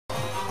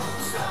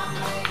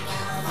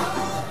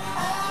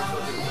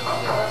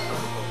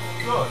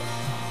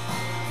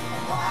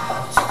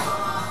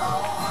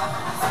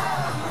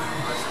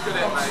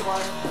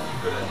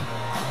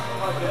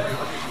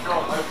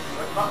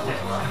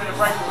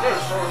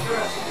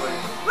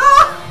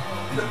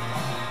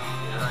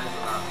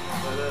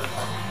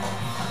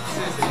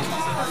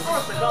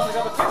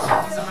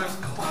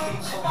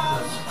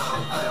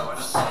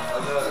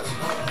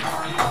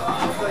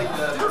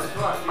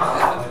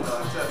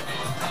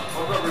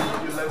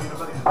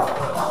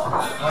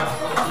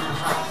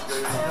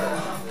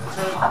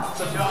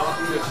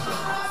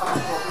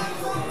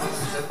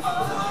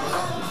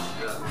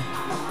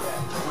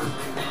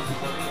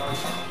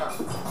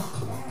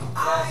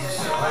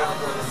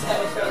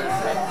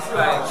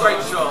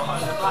Great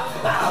shot.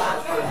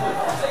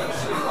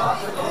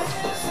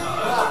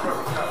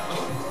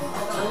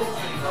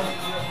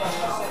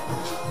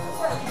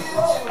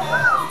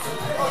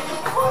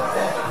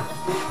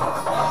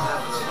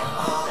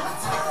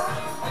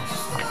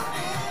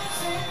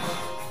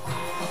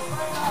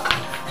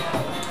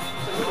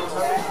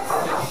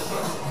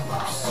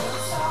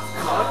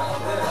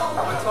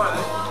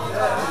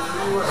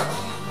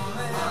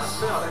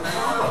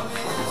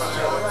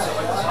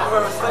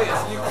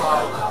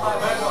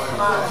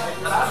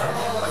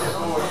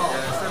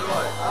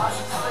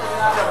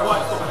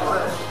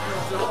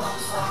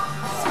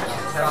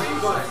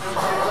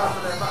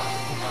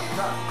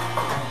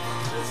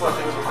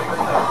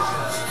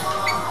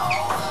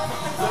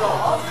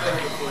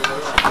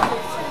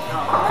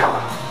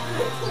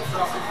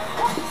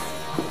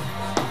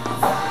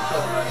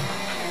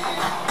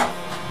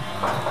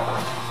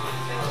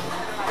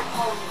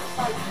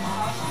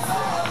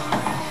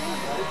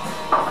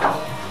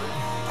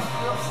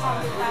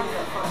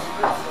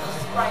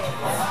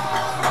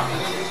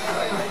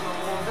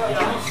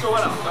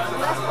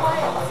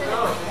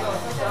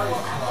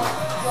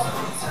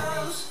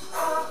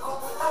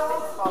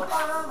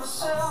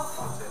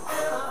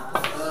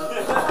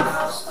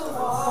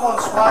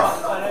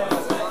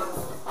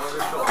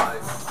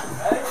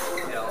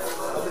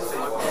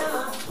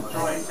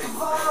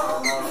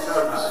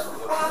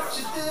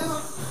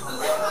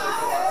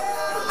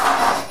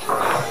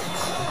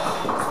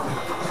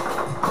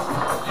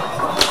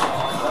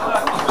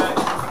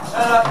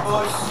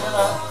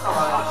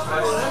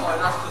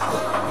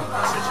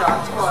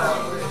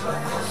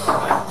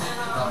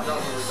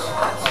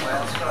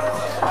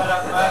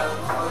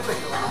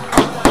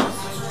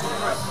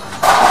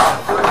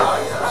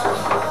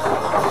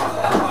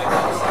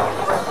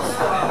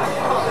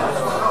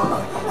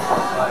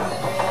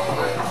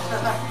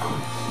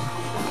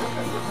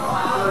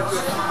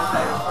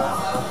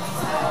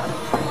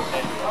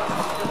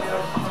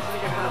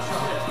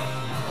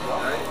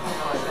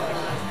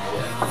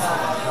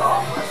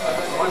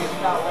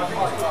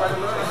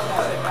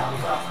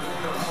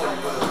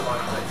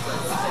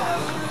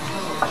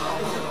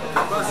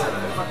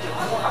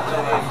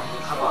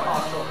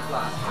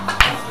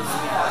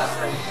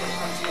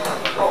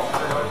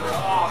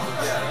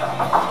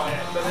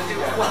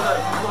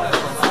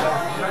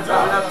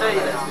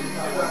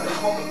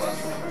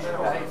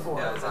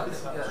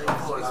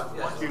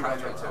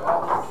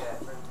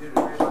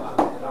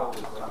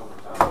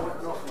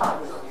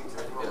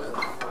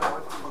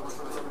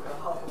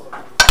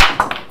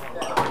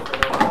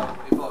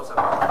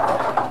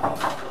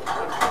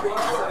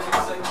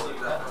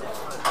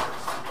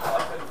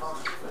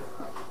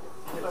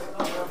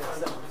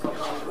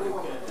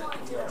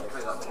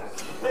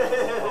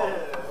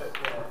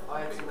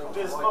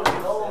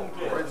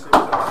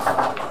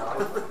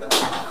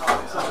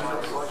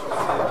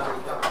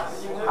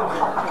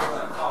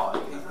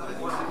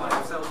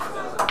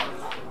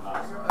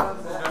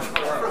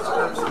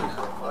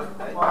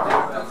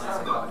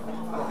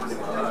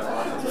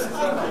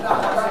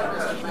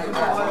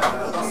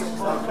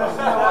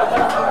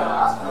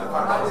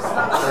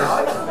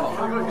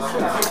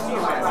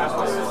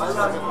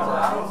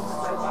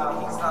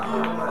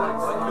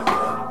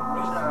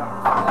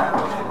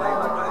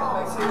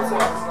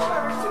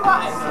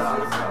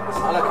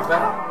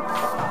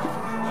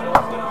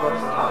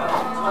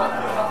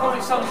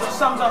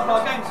 Sums up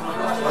our game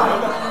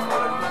tonight.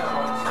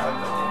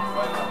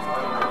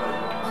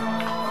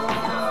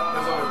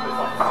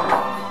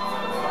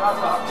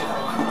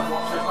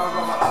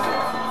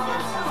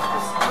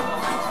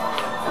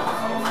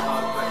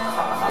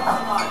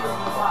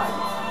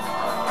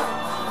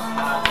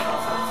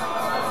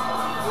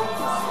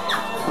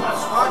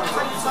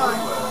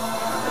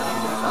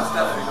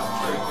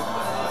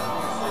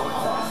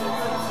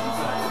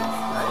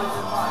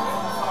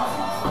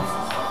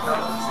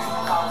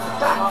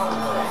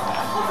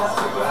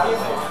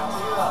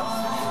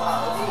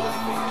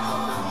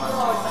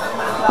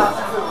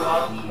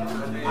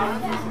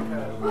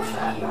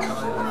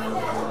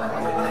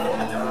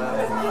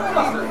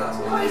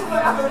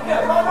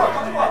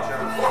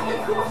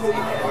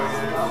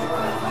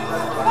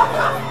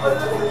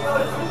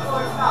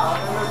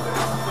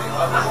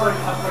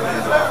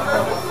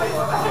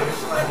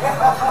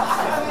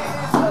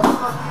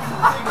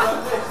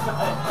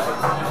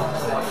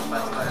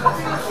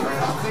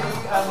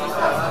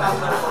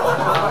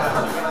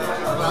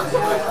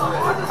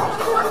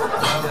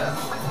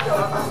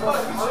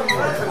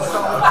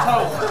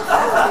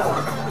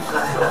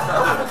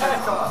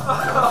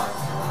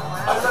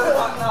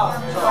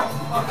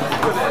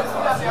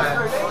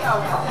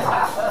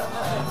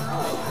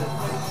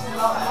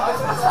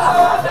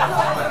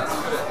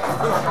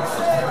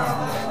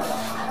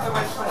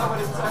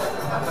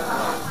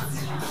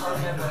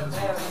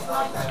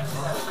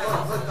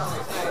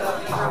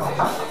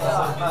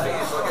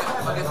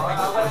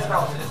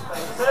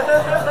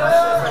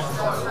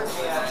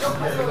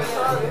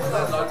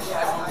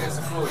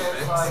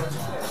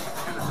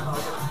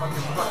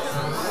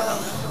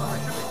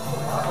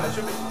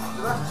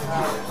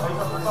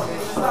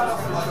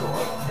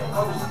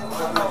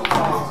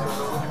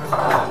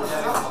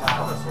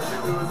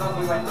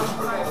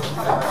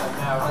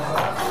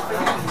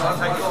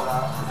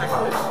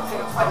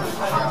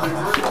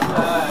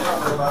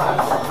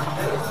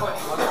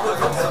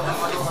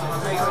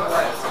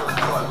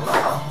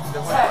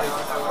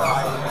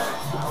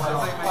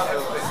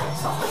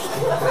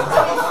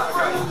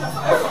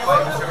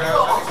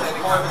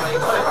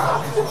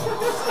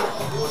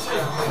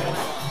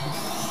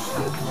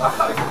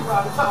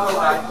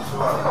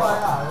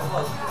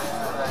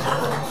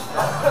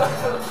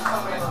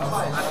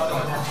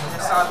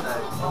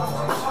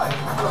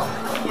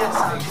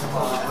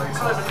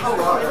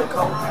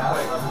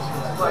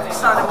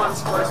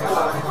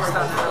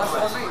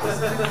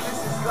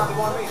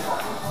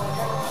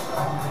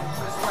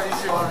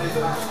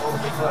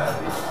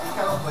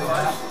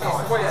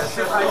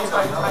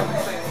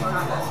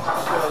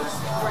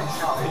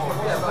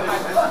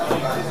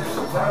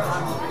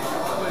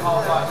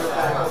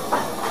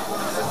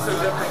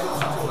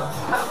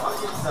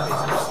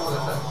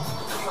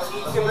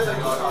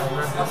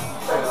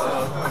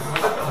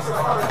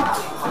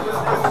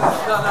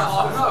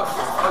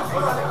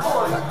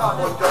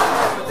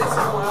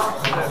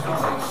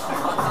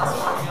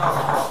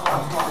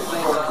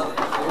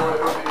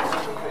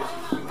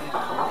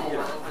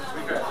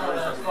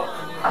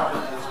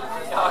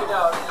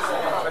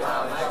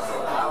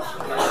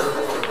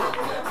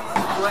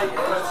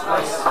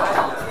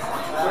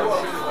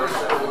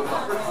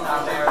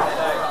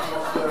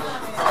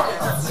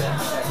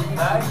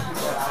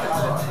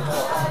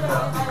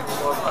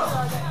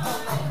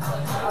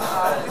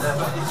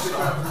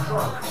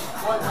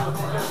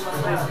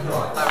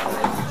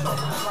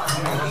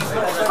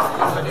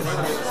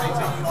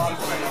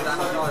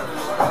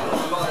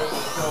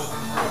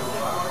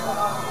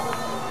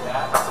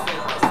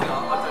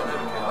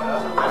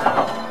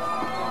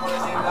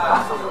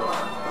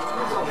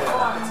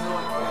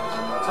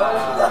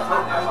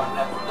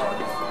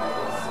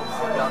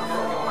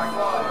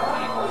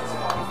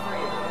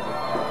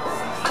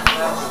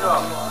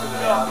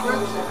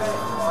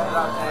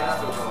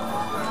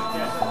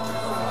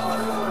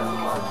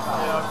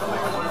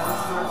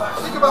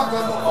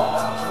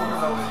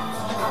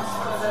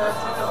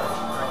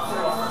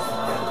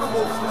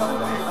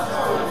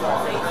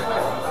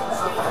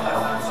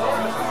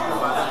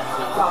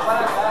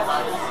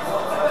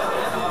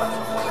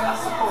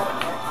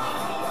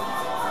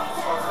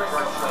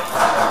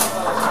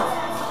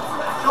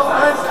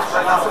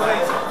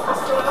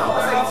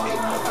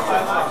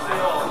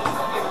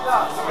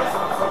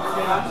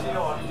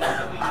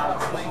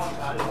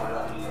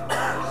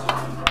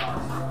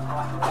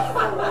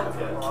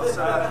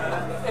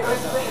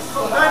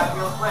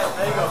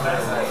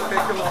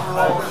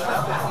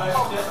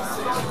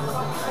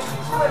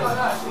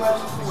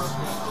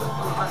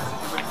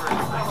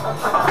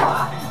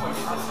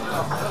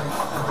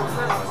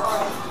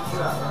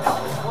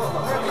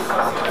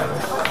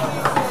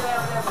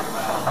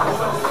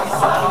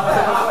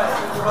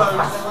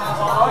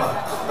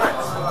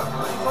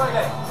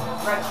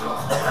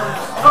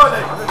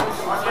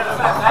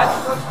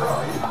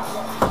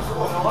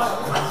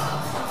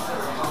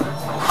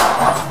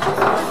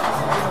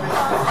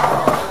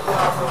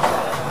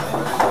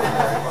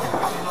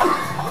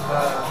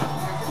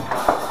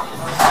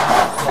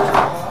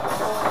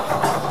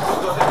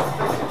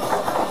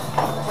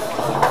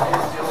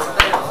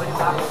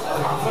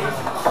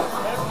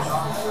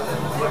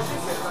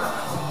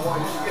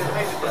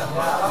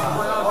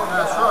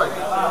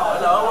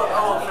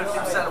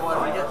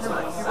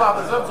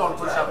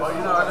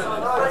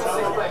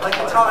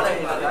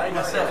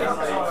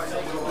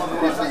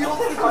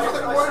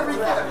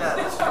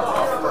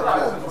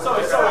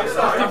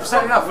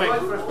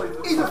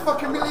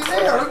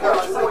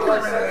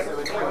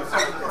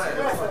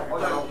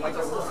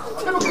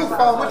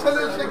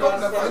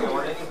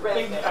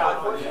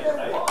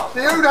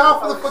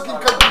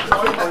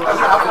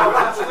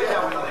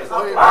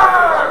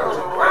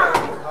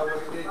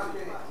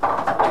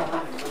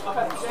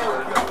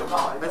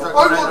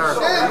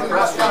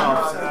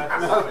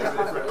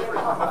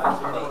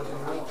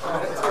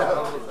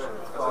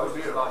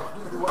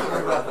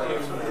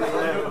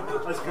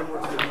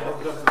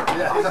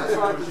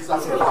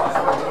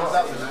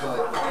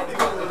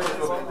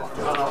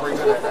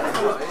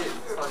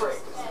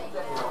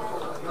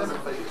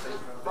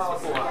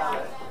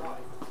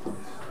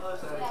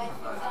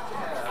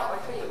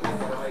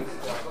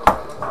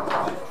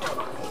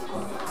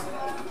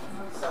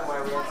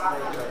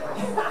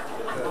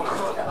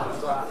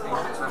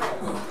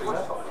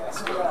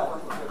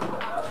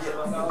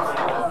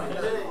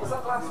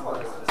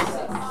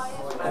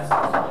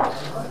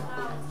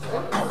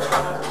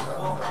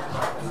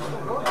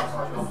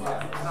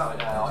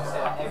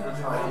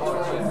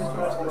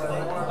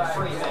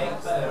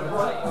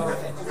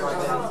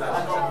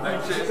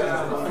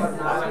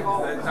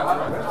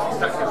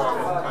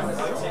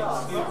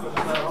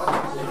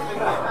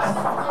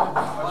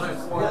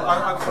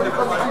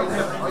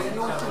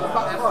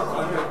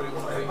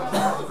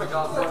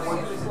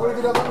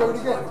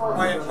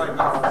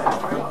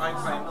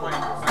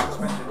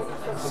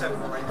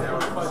 7 or 8 there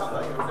on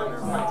Sunday, go down there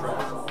and play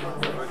drums.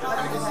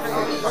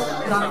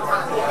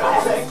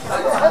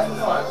 Definitely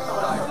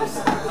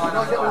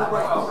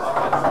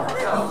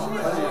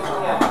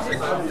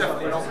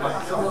not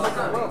playing.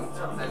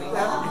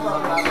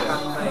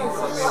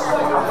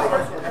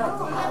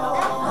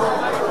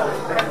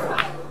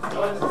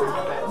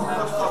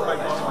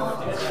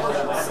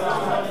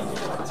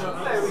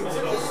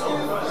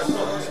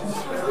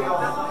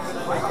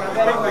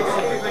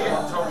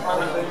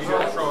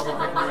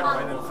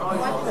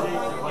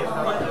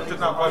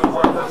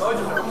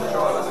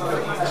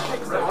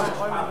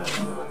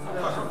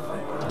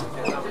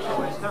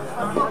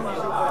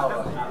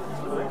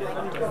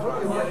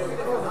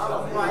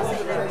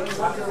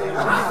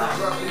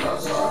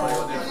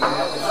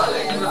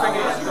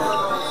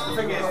 The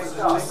thing is,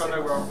 at least I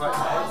know where I'm playing.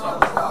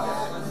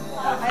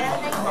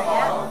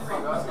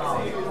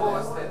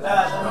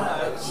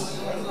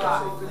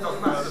 It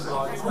doesn't matter, does it?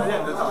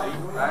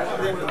 At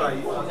the end of the day,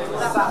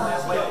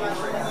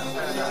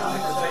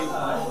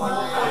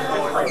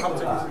 come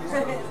to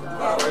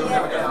we'll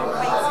never get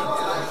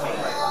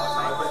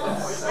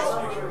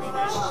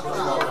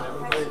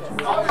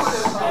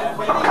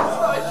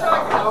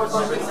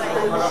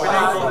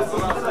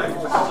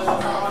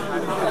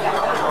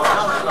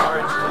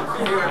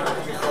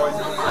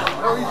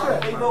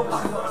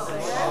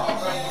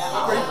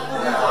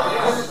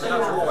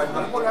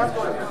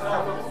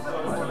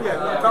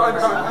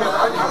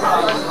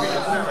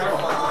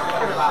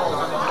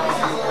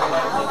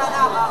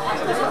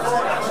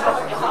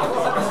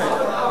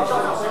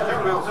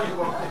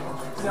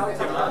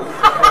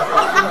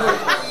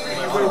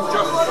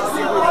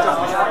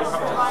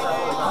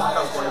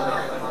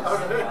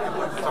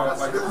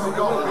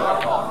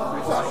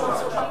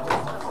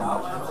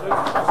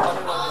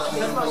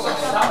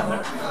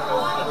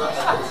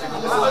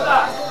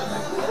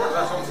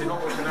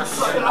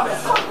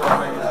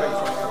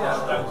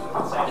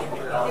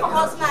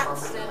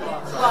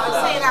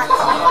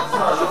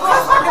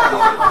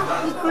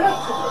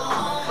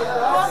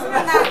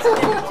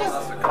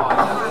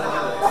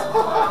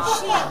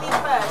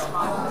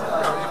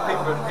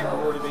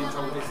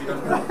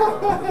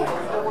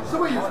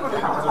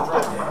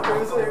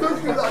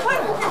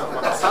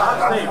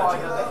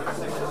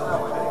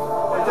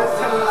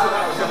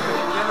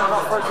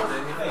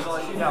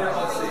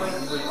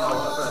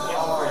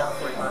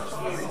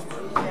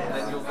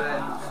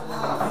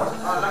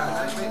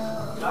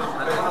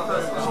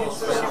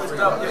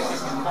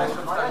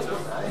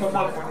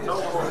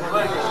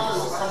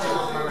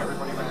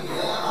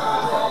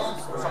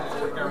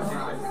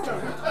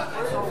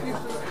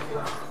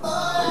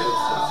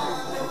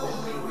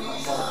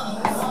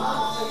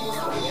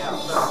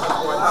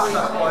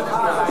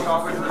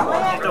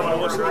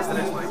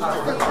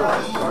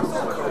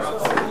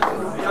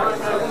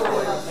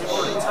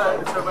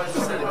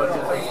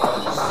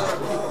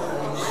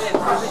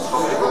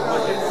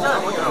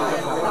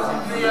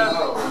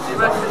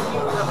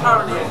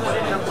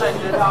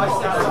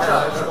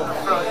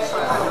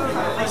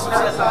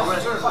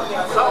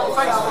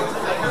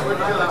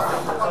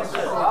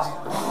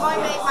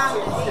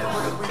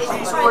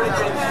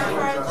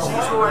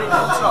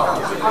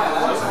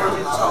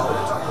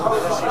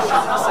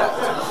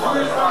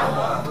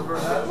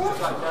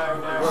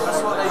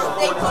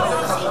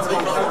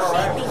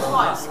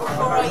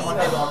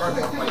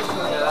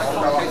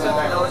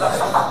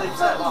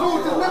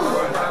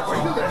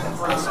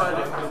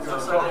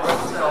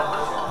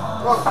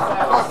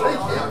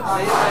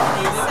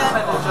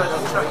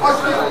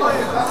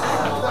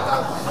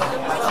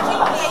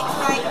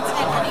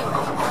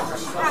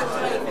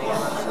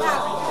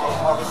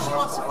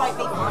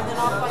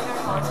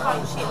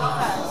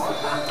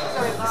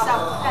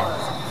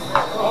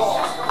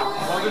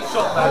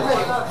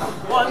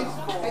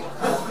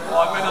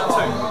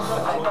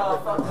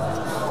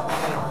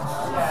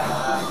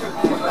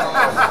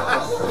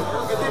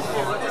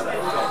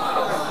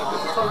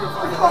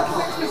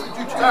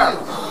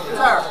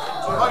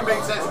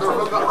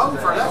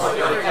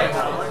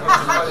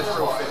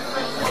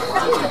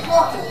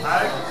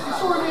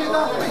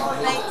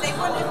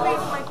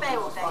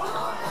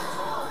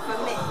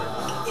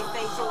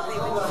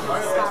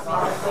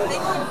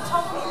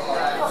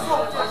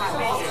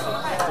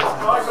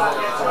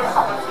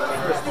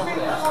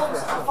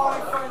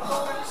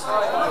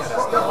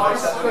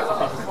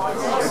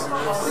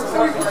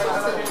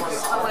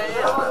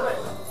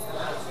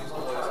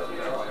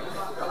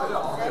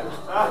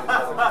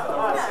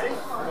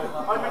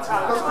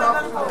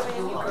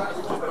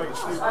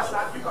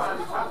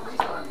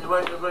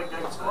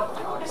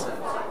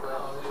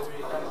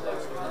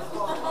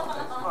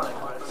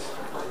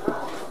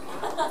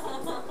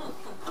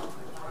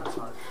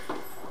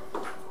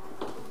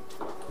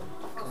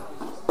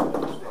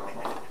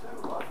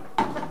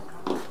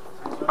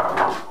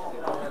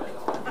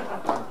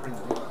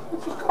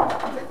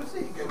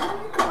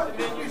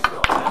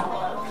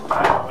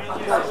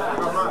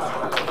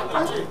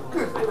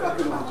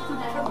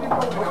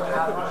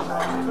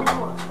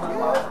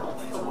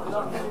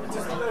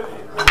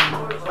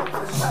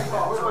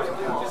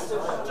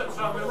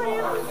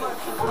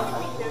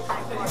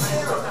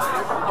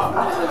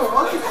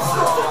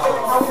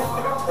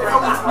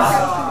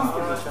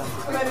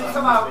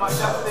Come out, my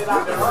definitely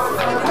that.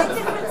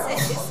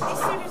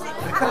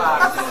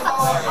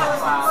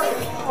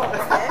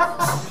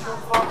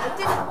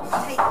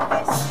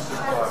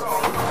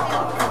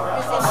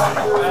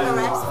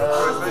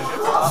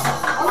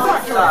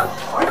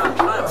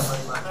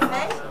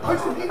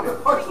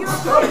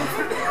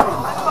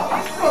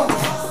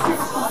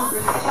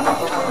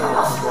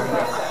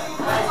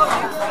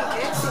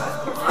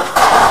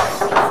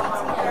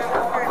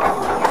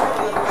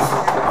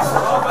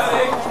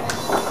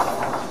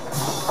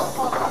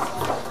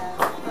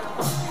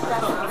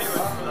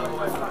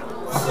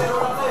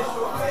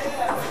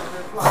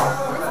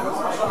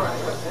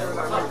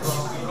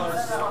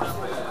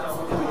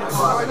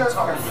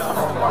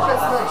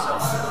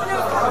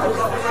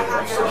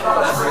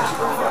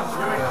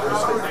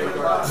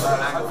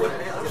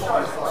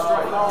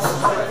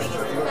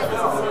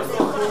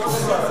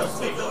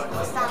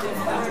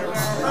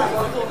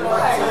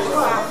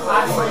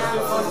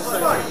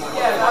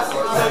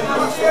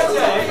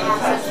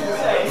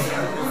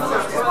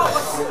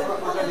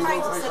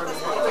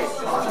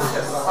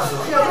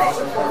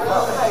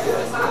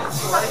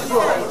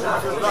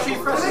 The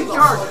difference is, as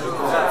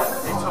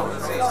soon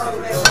as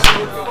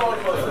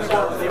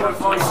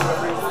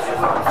it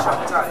happened,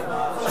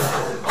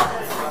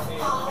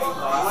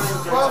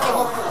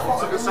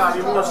 I didn't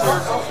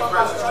take the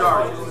best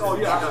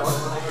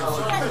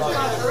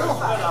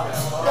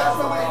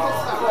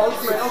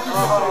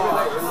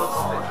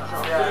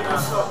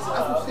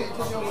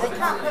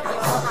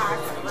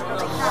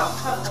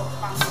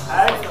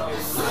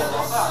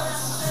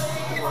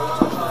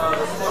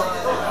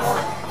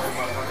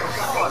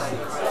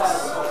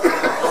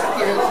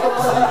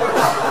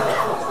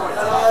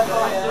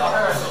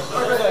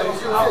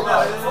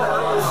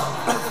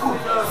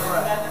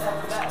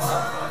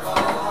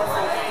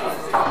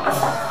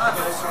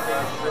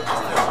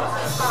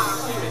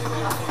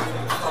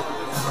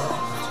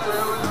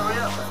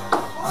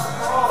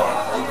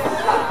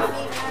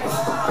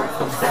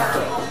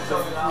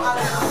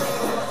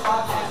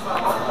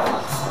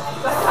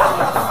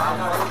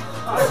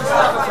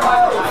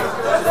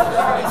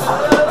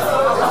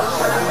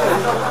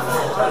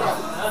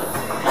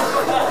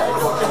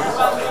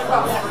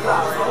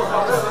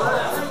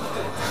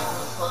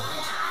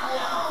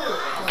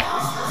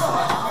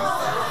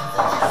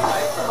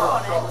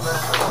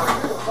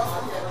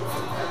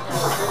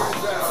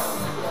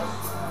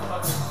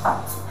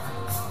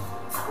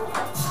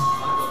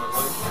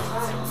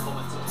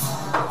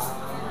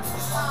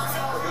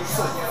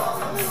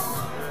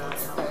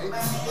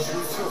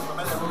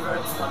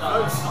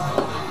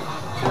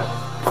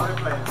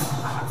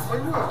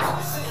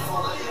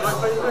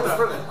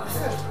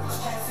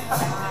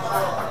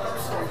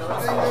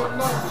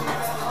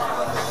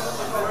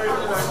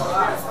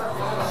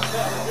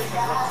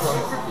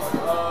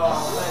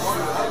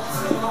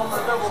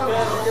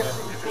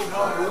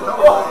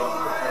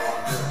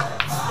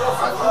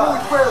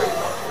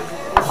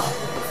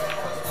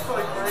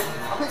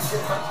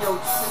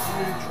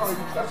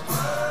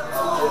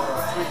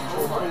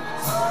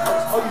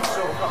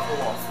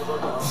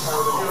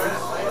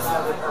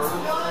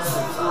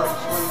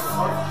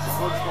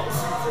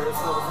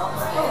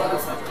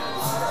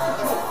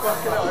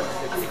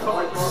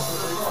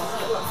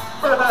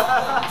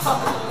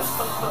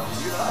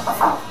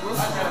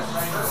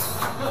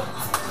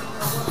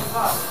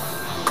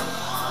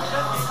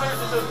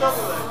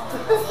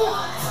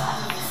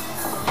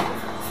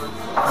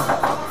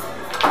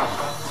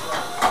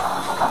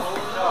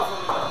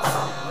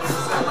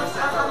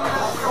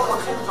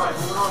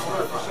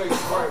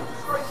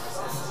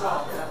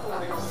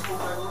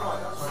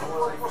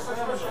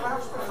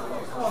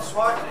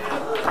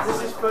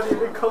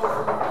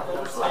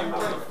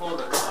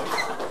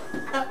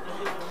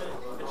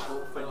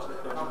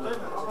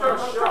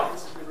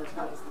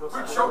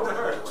Good shot.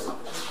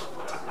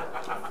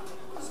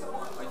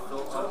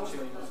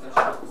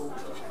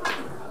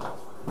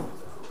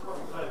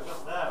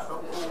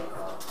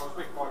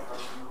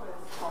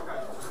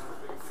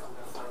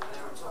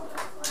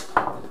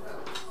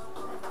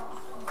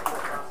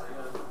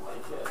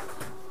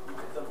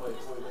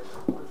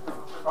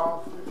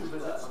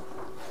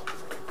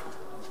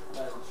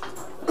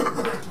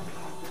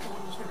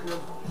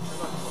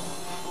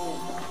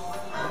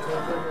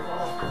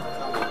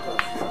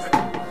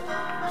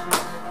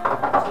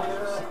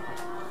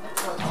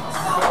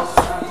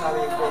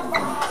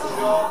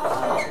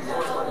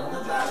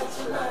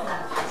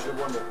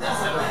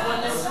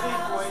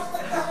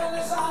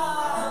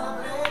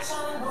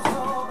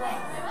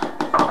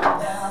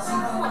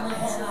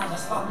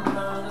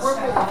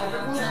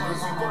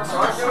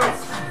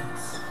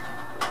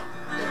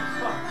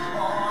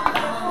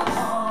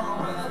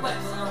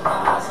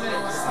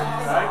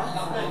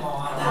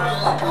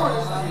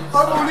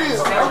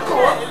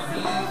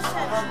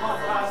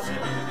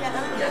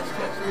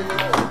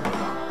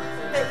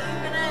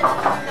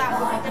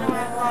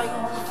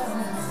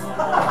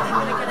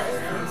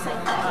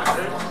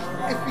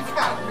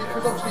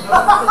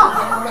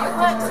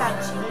 works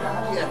out cheaper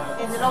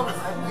in the long run.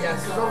 Yeah,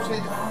 because obviously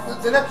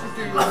the less you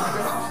do, you're going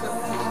to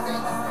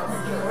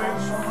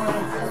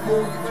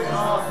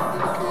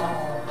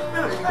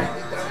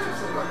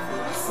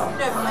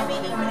No, but I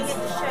mean, you're going to get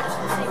the shirts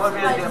at the same time,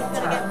 you're going to get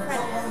credit.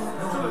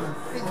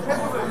 it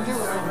depends what you do.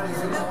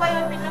 The way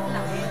I've been looking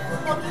at it,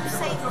 what you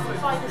save if you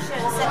buy the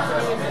shirt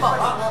separately in bulk,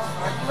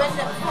 you end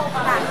up falling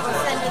back to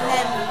sending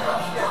them.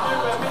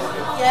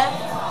 Yeah?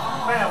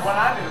 Man, when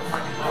I did it,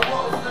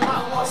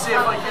 I'll see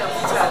if I can get up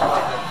to 10.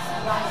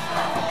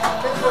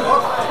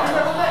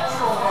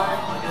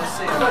 You'll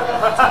see it.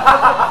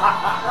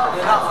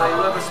 Yeah, that way,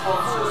 whoever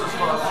sponsors as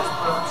well, just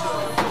put up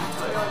to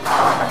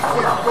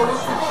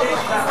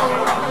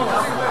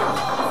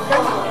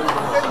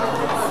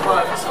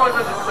right, if it's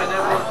 500 quid,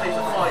 everyone pays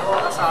a fine,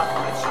 that's half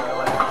of it straight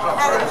away.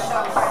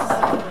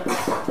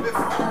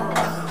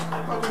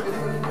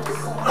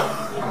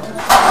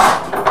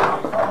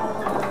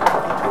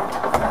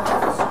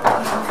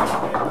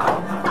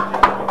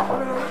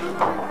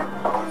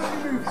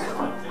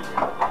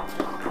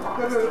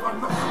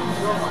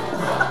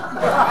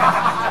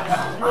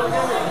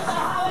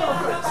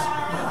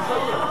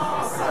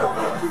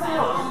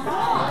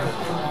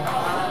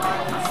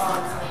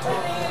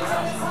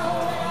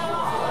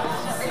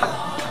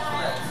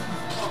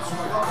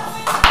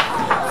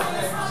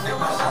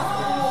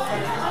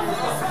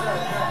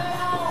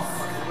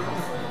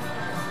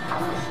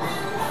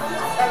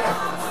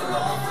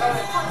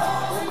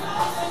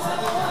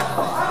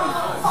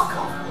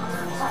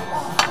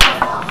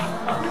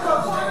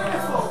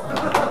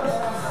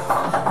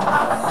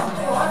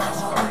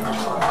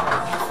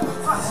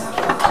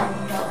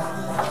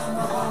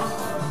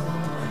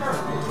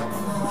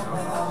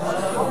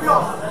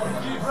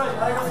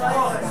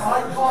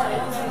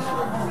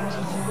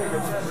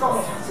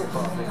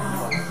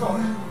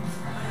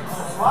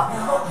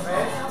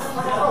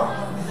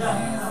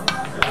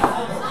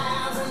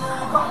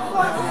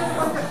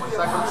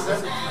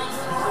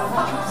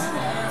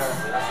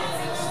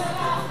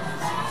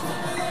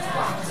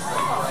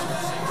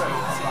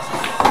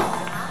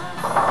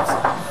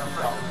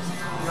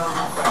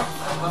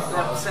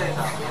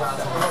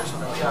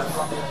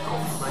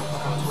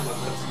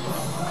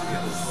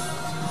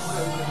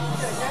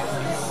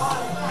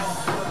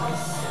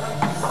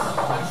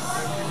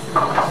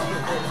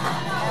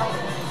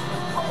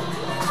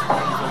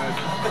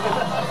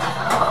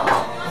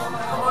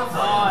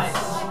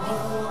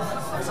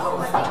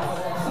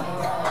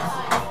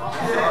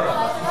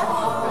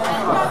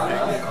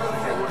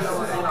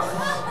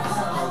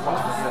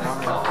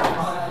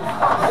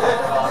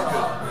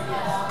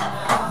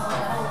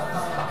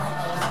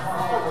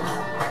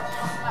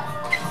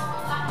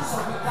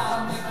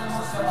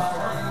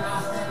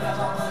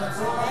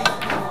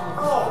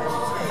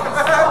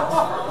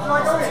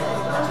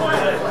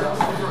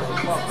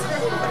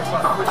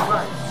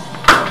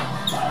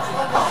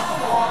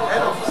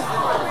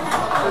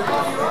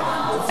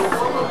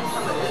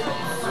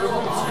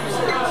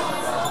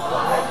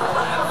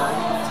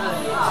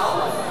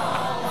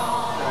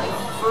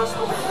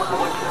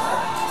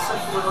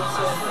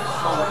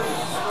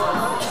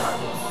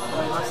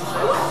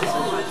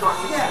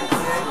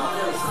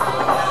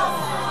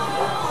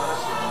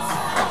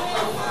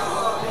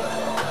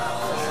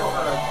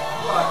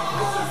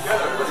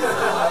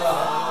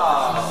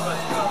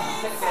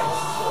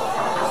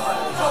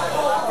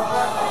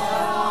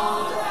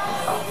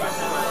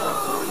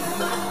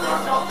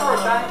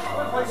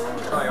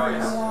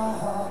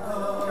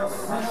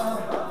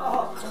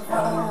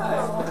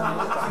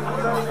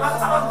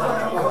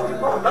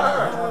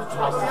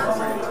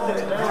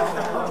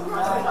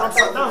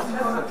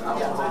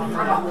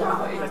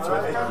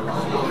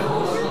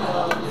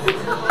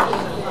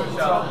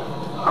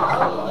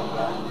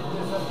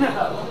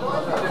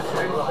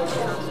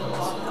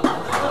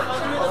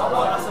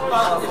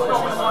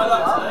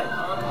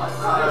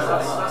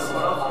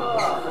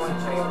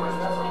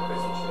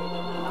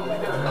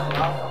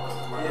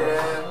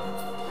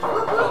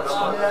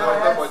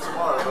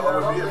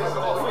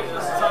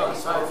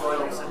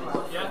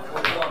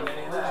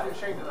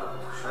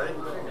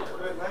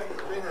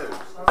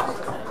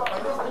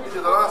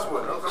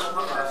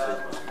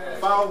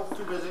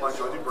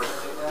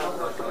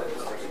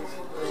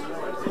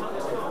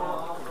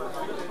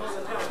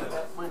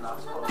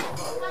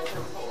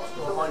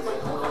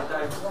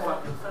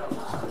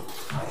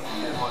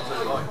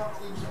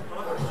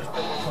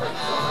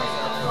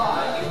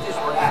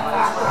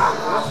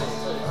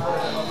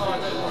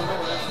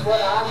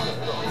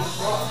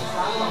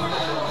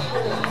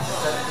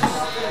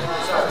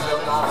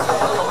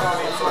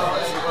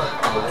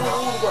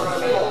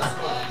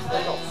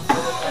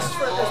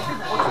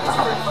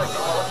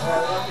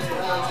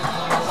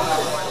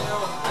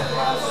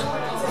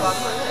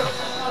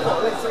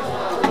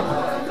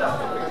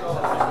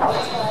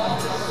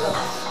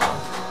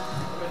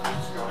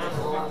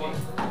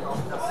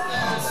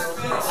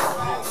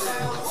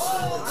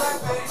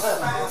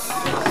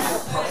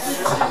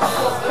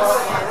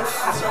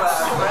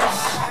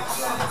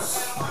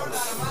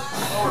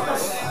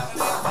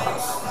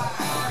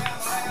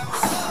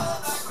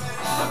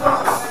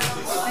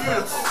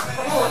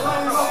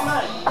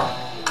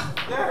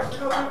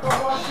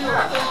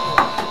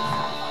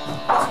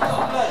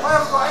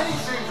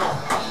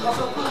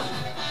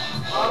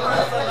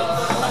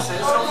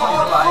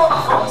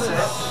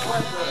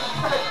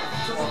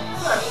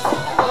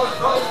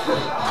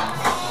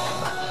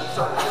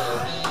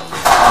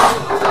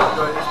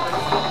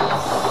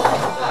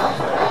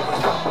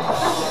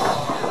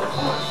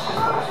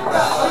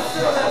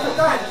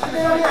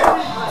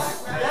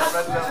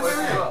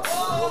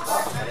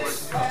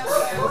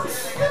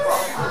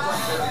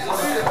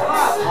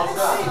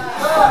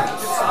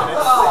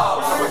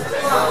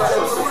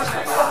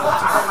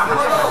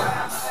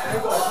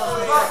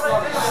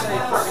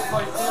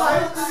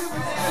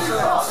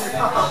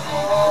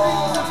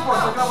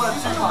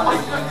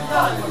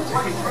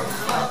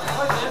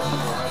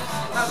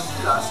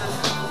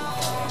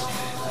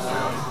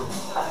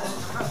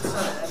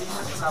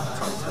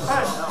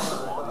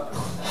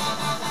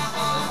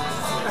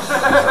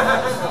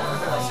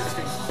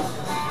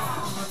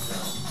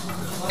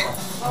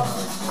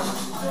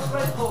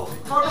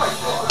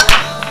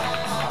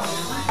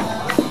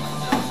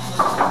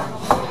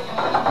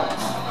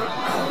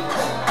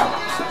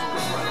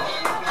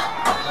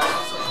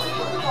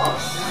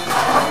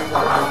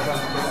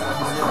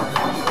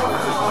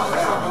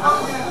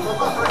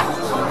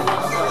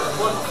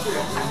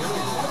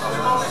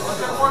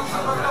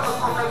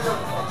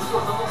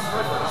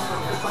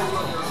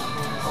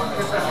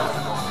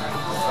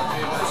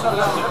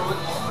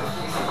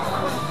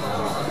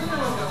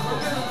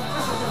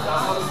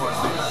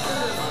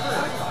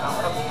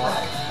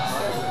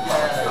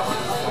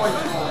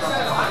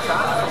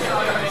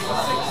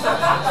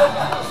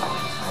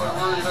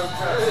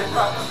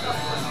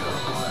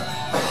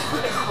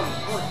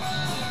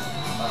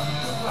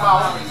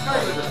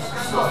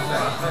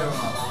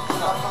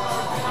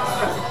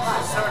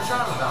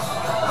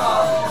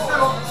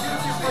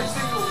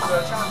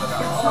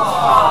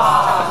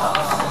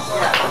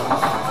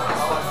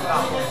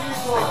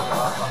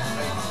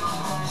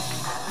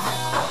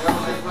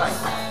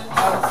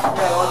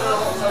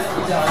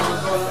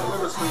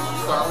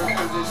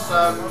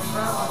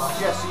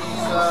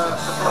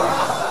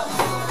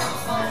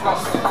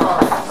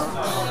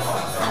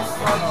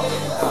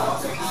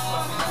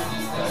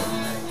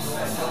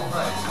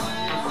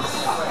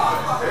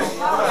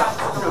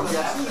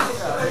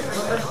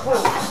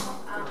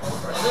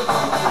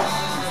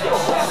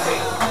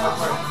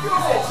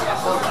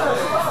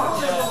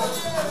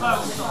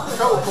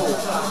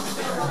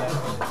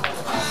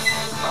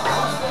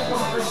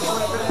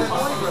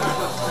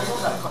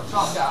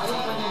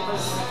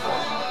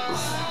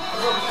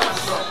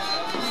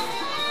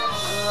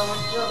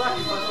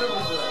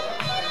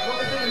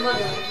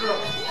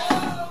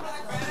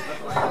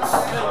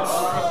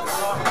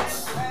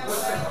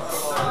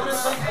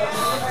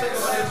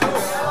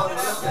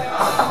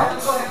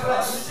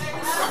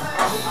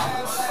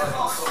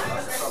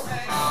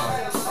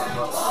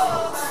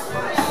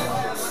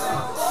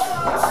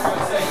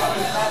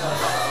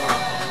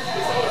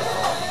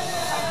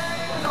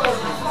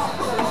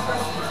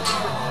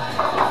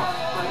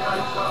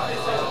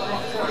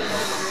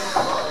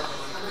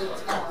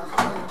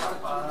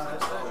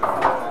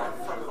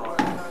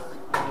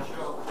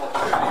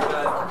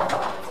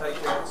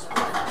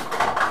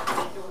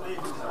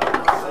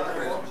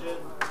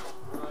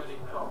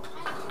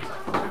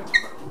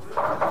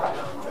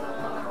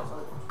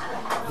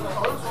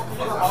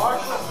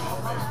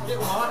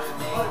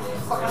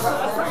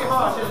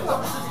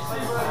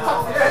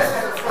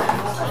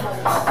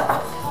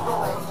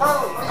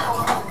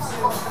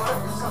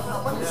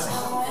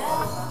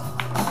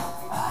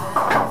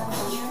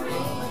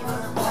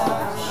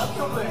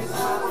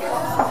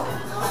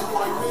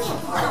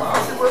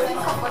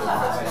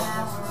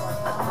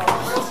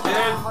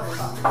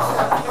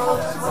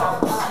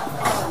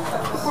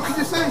 What can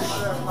you say?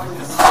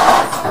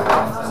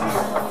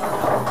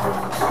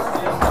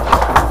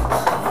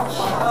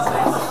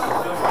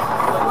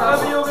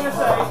 Whatever you're going to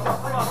say.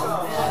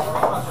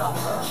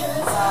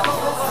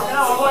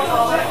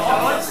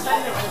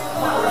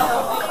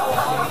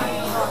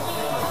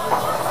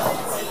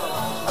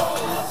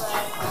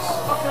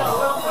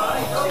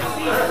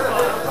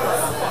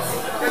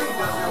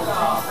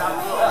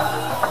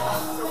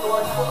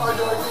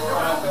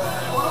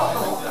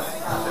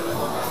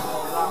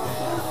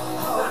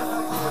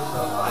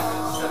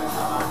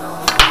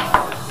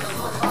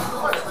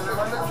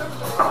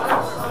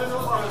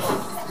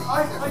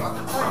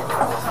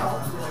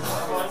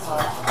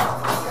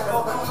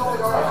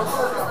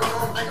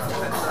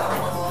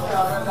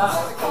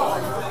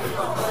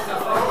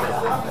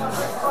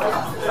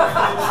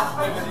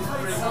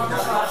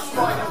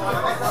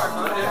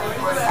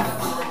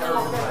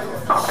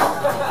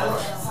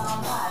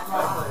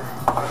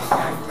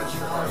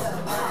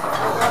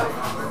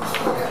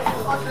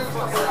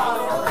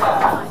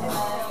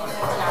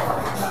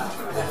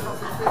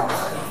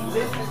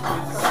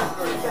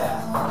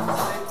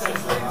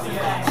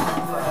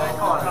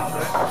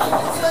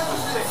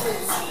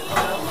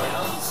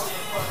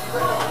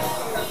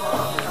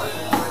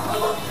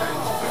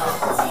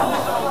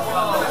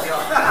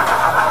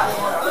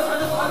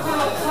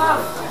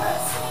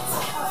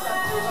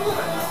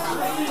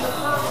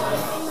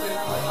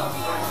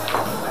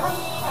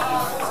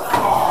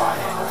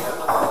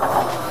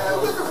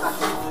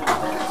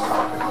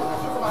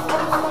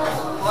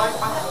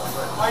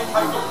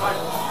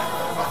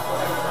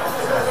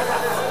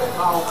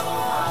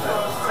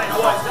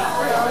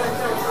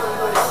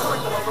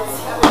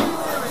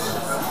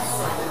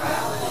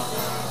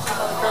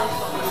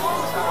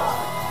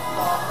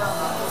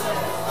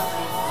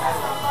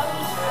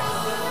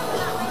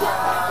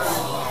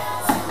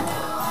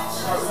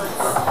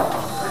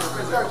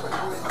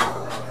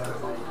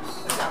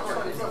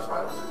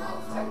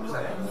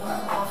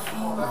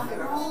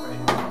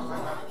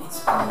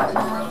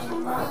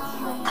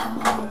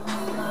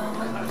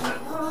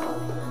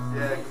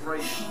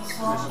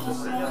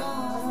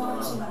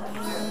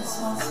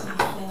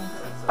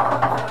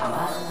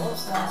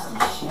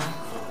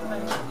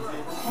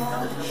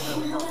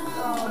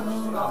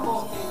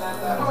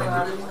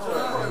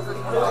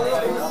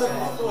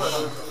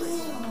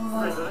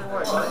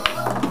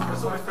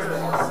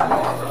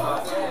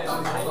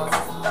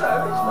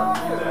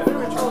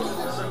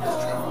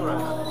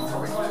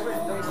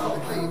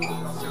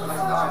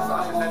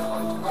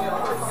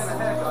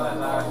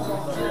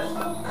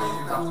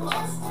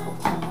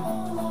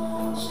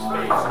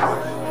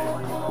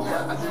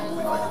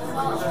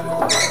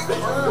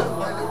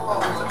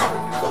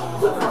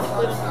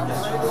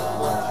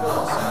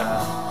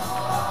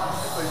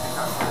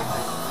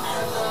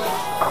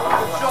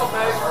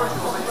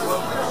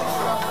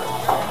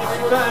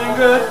 Better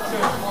good.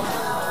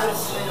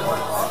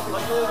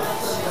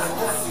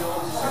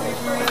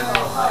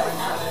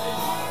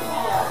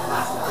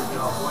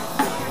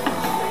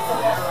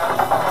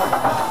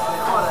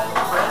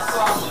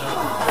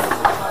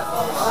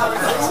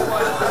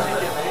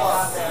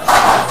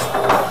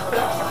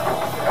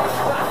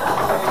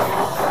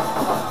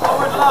 I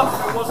would laugh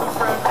if it wasn't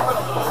for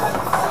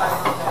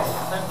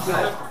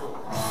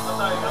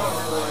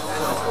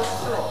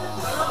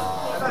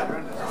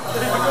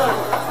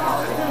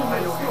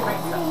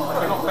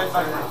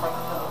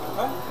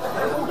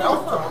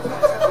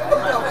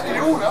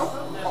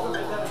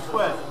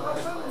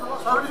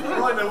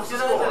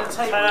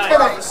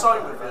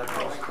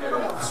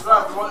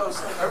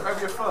Over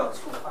your foot.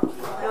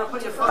 You're going to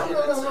put your foot in it.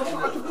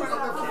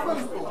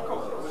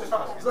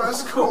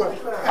 That's cool. I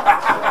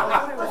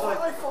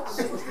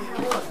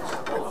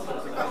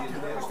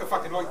used to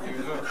fucking like you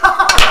as well.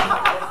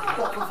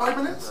 What, for 5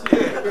 minutes?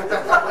 Yeah.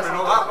 Probably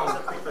not that long.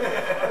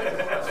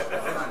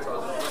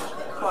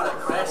 Quite a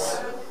Chris.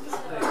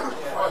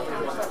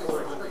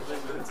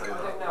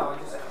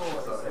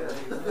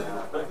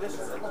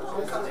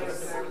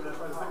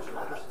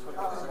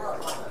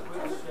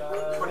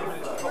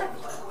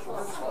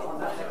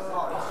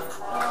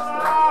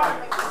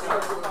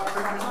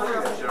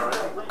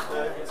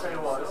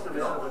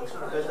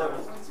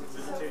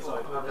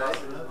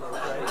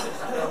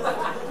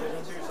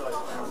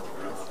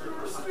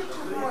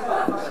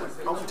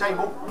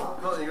 Table.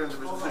 Not that you're going to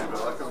Division 2,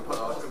 but I can put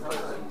it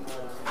in.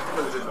 Put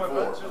it in the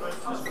board.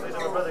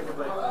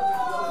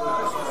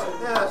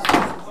 Yeah,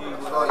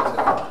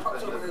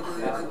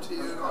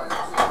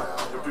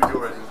 you'll do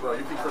your end as well.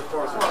 You think Chris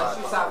Forrest is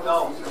bad?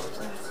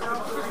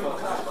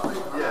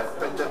 Yeah,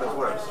 Ben Demon's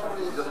worse.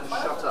 He doesn't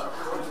shut up.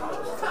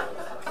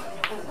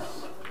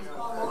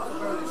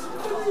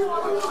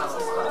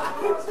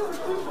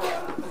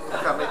 I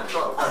can't make a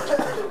shot of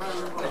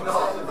him. No,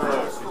 he's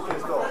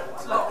not.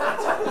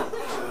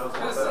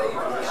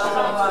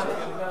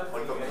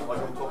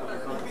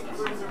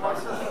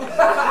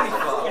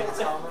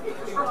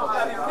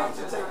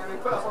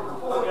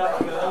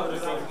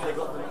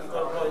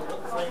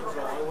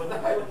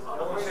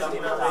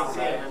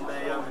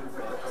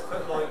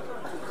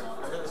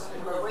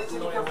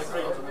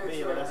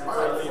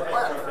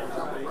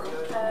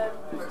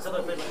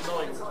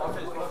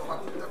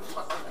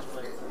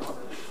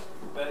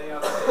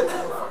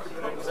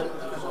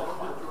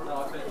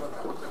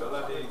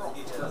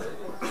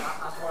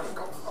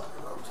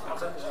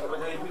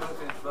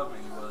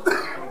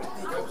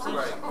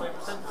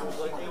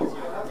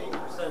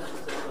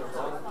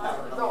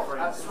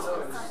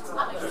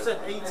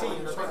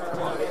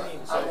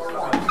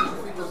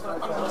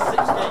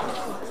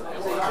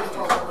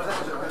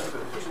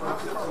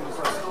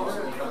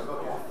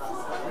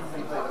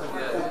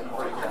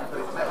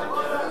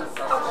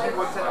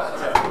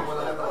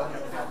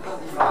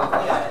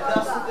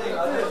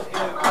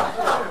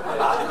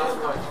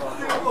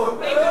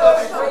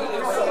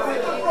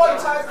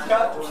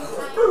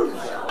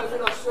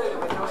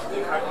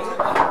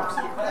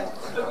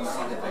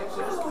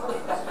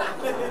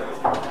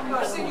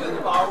 I've seen you at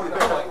the bar with a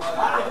bit like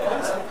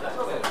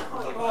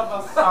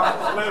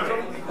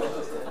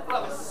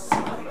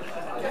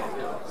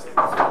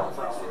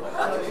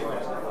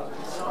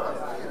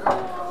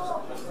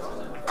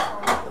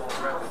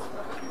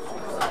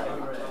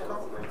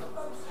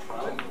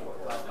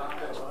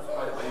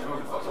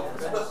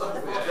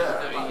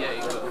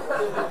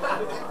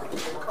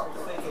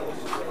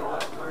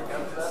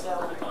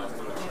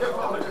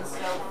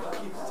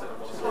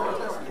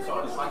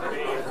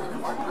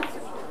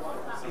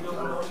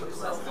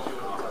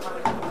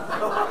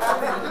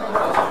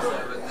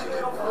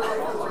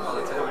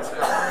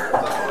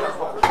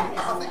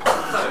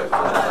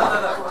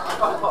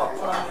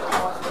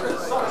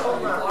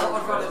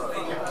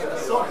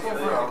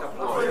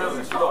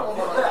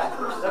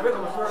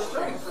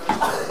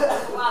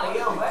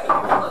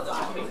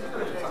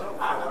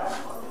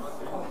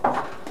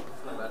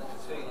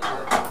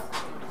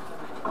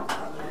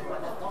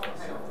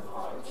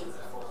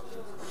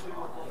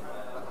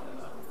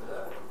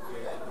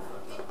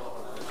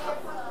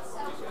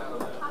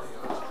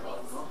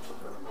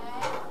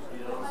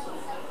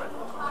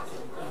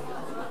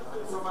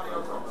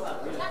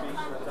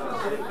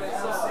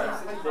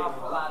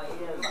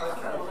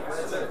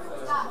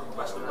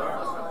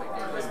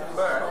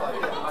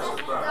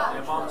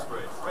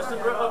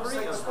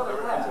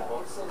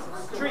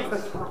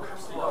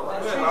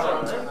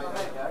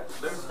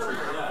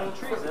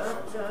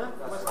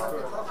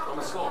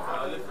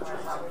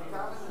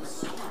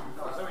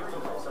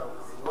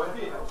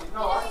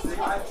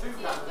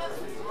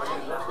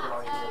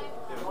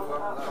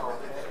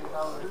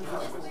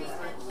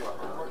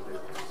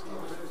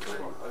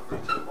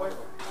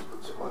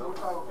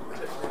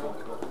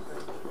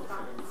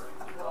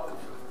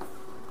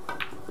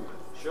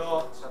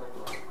Sure.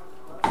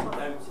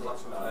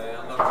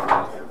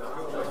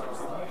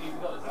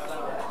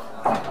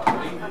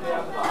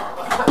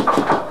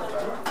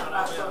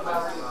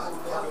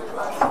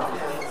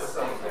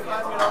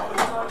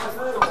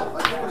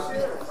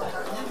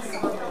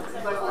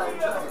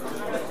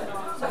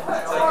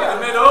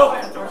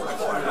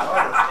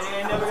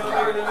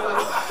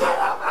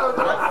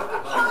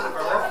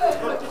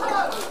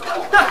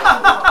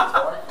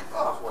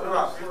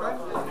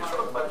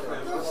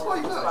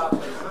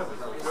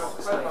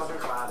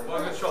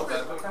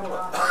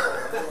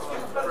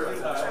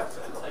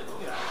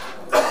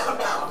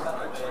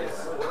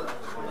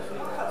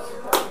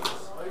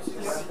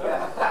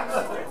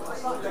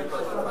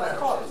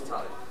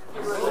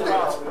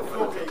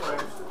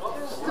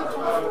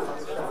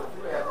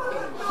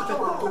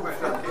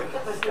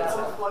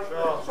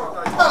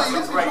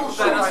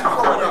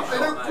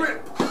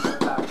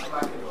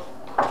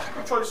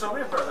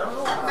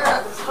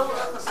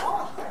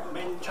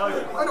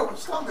 I don't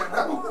stand there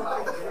now.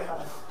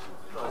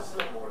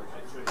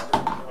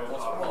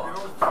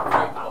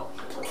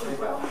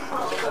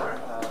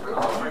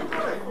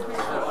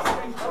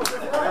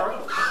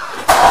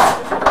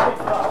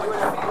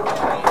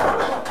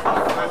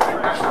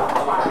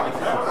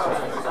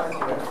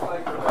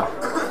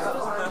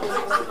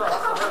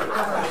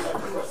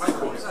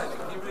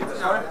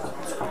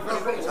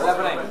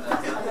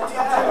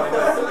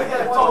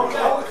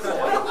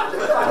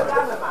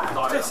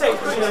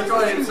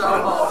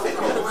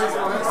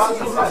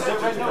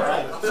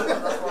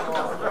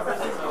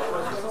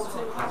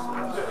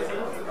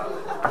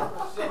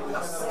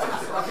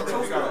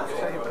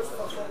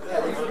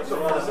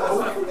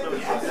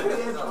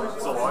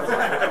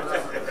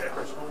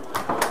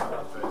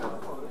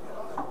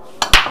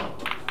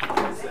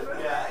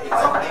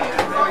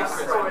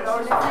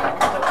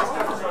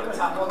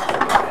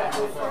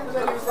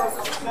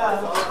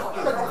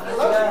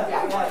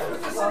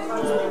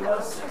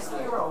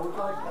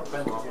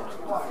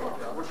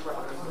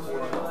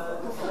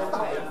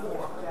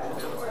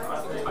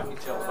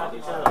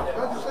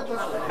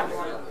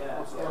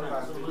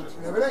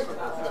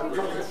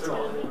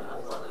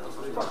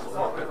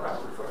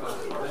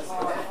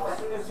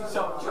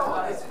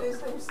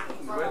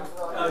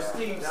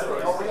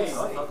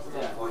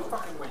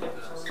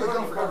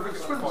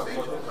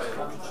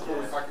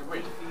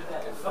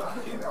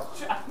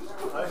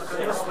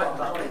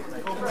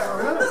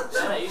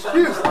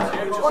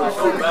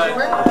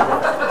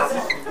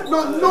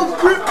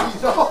 Non-grip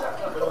these are.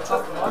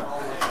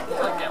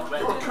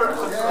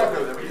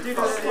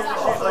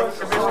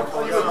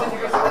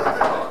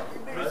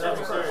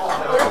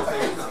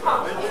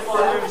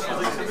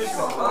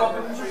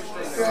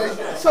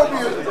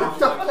 Somebody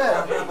duck there.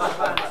 There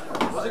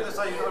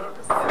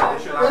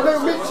are no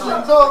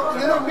Michelins, are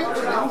there? No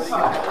Michelins.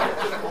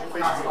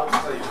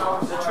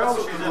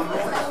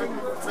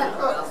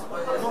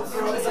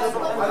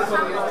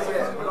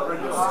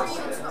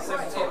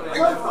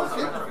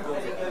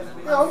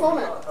 Yeah, I'm on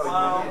it.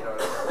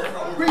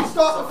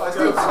 Restart,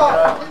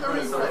 hit the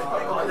reset.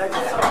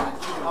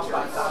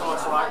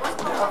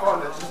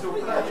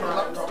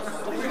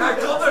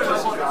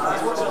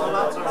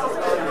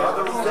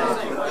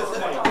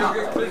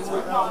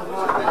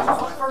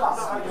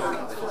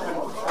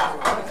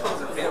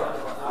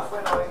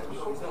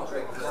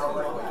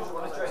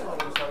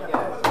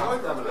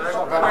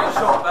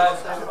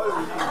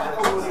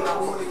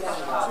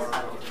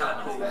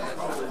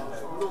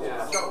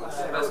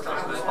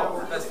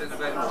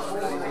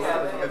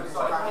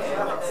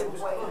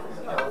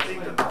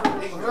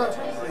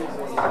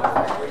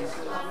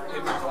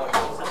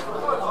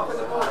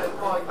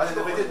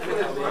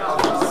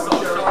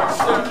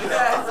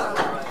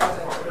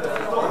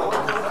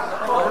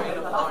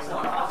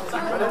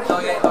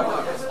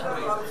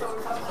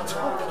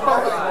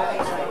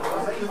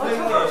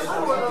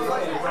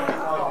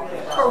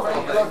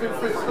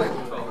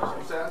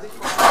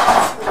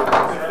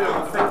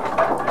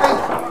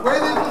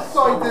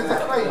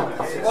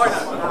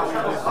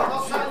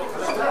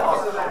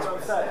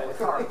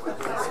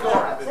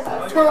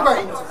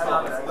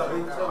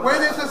 Where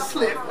there's a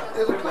slip,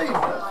 there's a claim.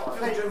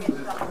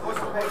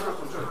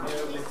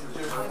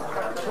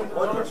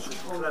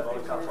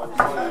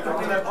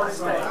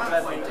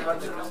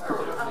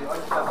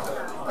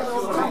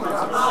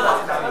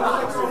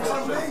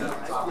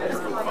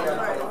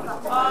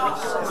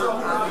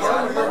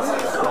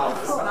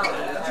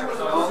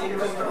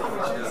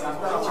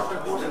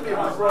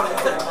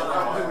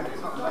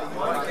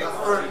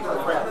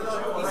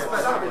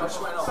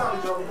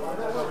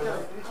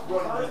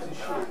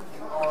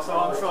 So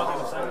I'm sure I'll do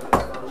the same.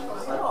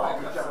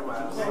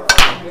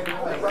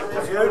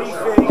 The only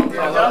thing the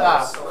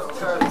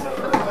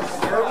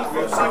only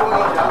thing see what you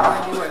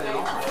do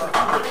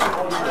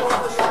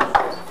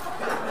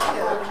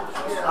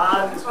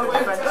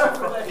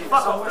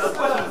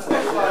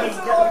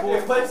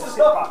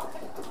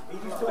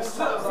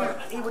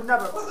and he would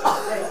never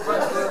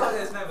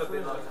There's never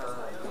been like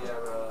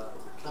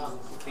a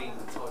keen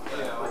type.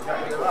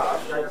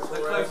 The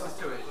closest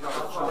to it is not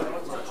a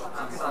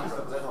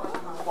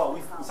well,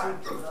 we've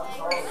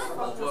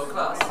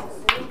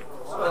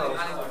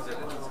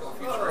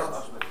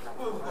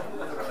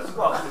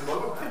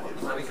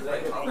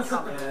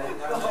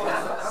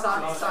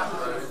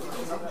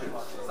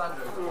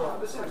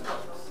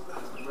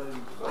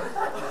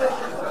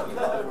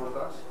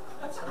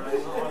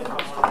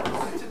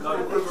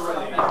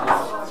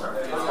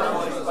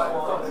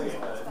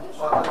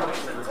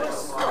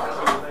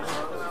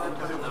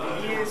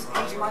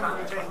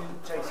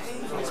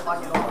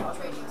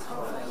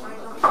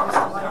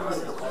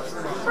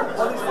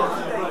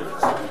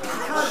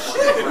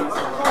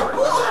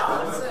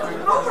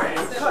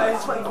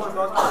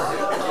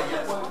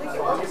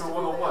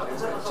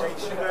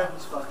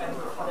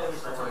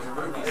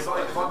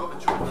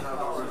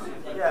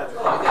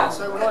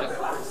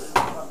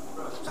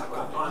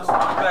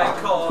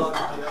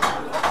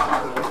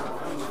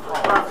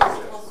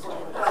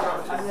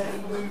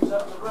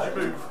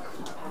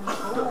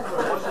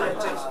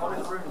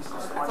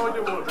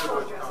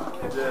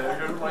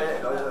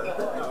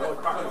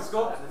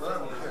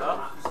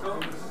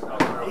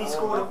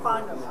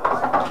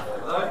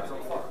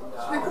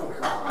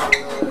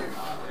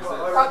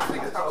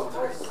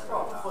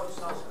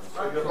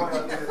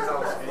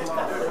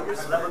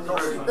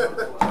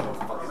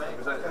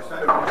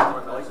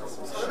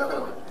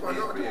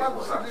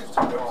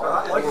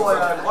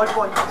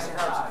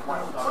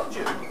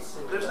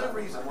There's no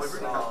reason why we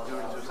really have to do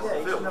it just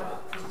on film.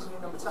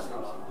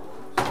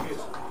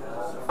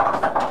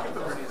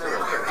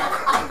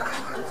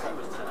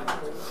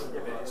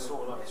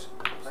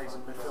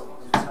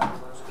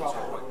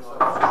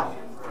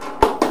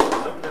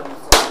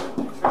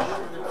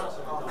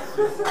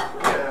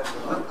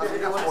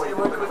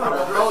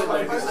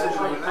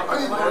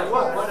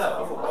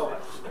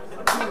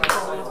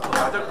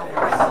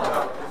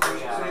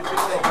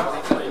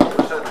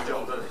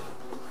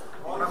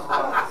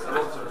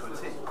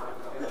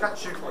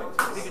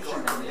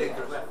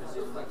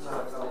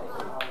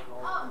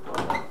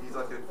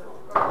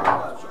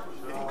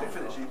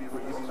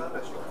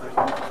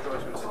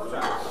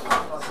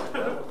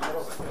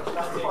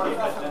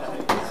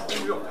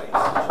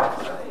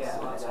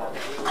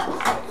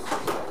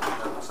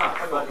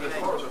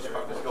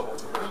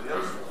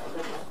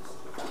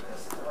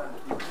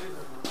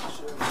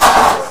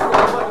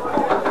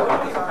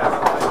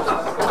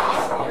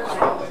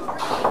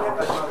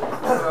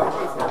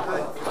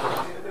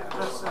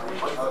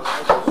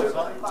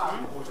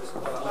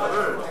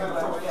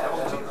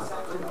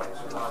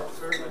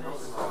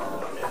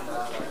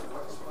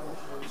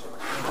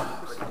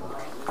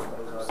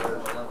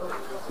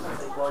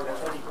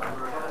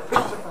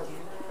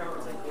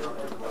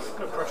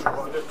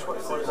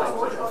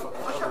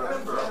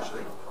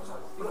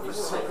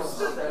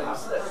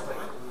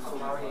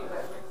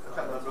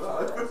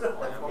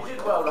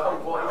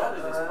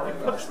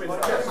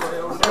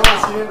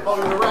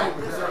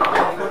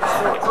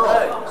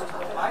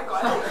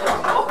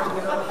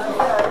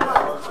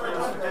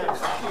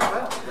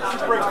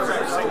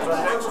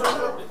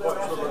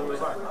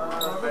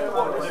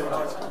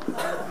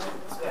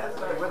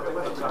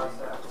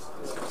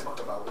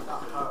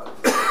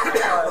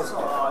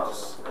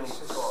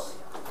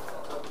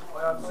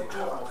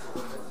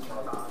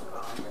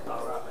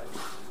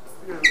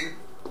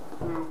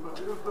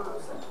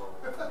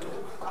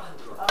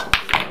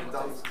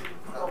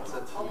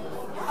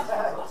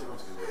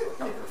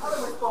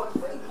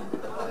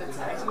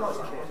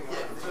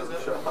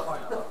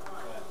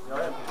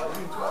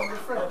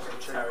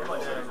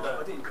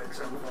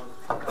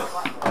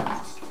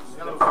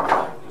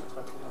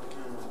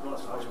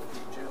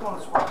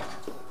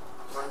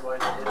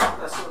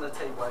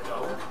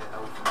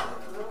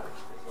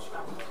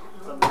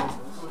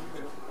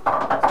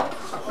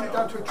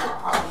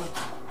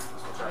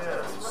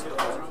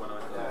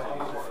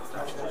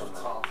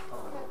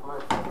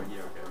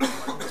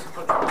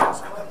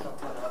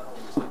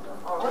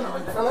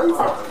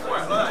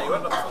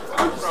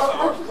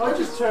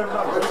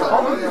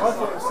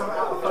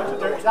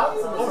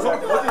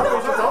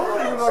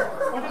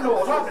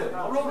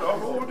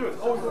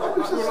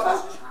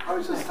 I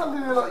was just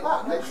standing there like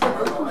that, next to him,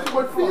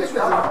 my feet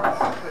again.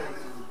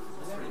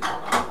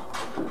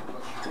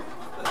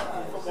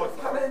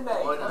 Come in,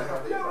 mate. Come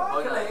in, you go.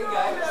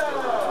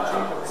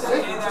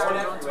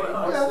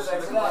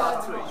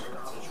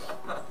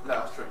 No,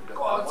 that's true.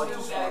 Go on,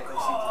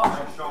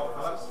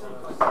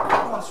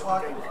 Come on,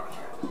 Swag.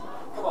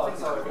 Come on.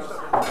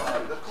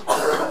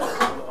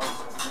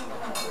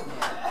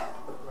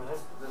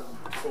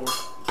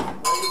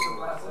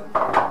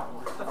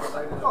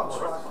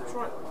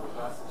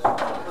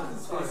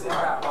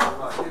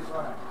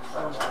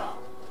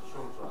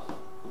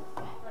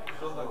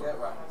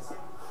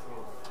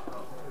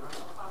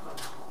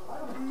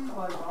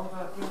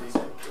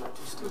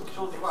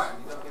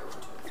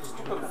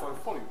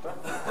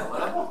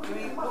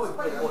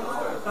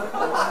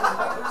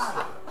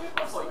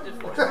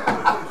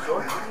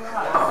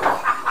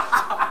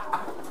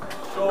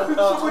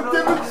 Someone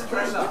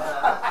demonstrate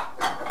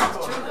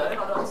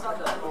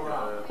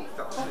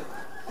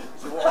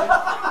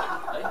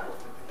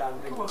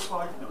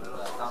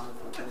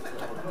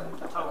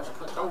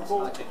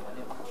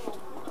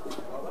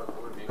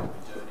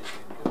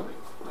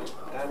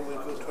Danny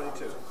Winfield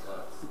 22.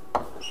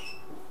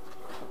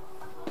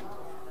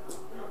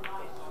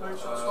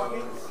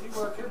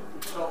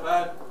 Not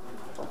bad.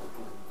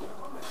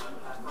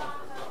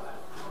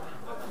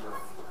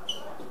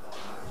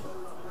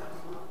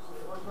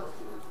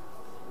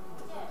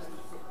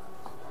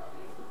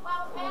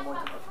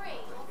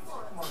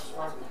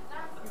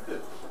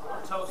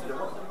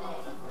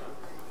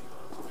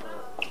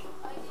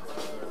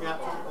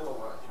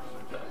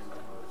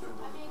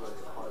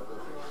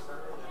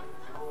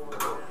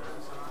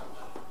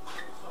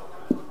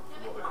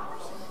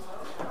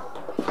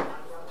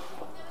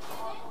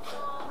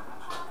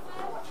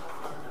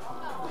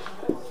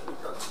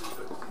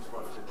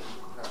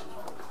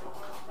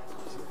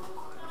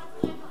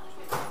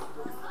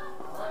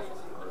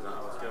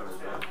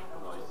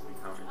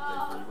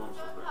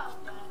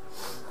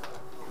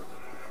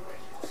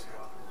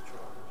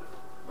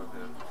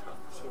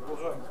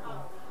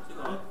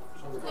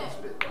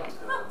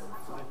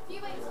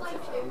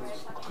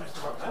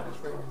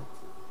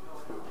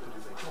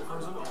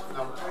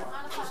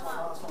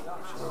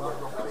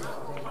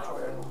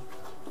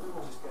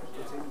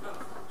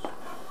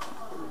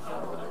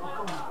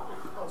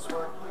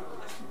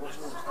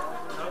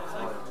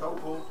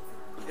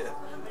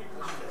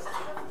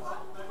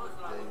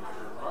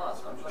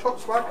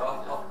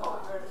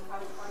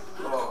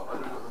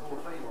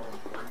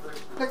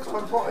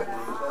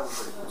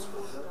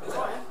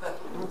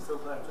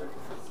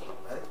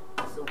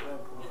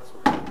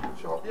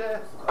 Shop. Yeah.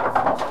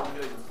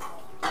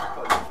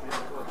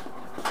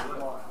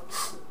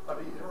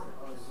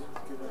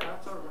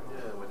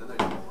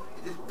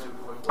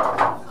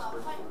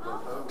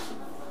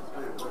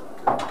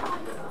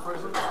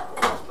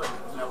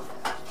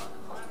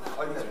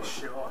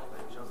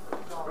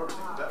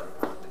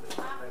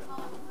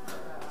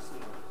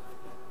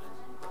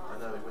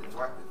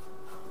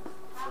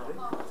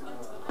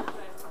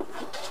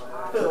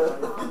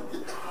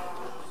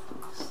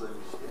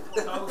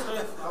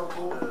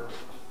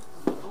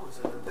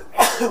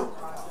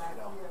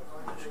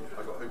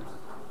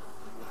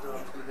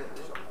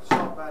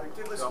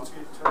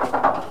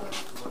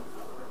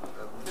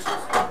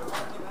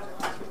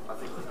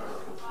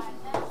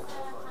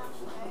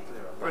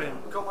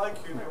 Brilliant. Got my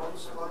Q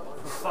ones.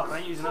 Fuck, I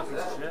ain't using that piece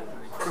of shit.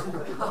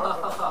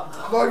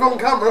 Live on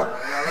camera.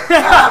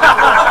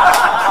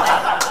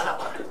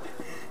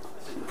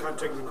 Can't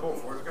take the call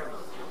for it, can you?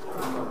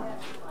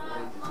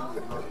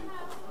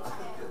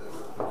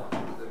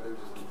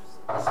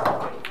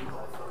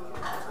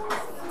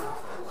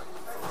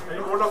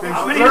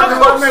 How many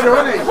knuckles?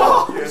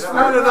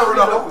 No, we're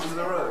not in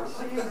a row.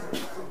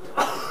 I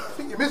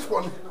think you missed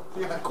one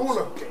in the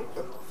corner.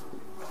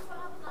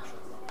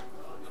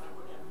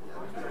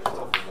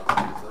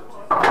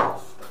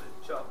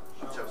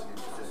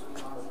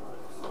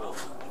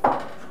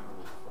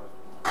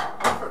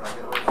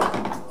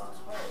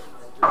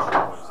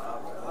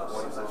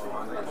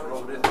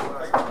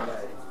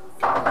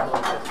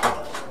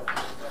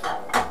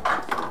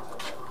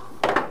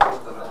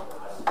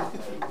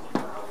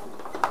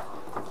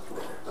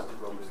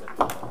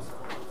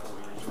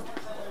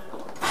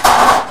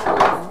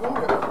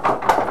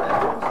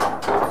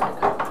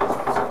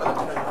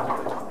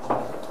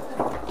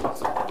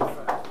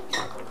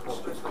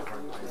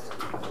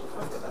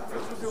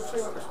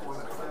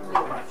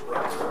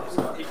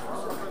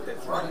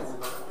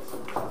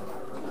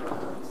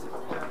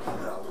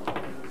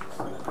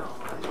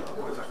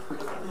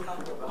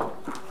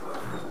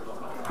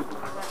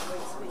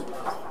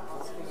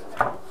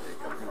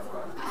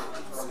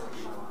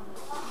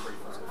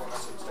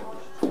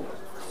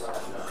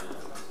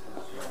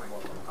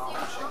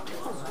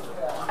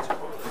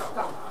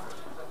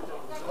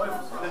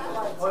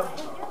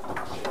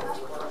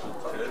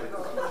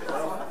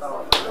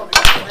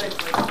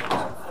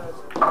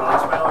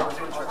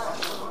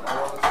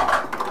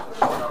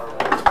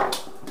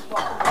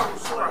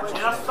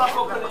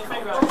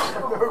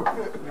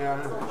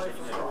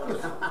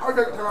 I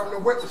don't know having a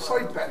wet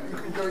side bet you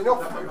can join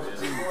off.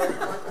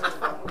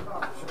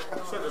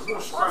 So there's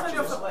more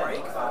scratches.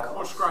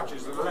 More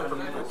scratches than leopard.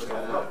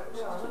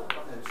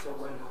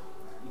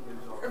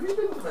 Have you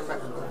been to the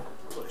Mexico?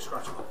 Well, it's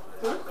scratching.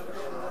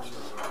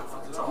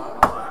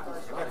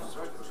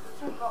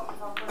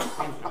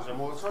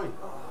 I'm all the time.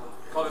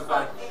 Colin's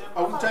back.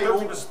 I will I tell you don't all.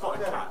 think there's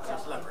spotted cats,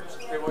 it's leopards.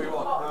 Hey, what do you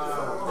want?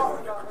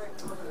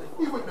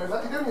 You wouldn't know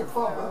that, you'd only a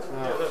farmer.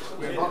 Yeah, look,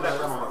 I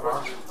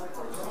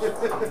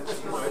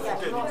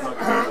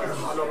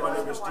love my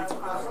neighbour's teeth.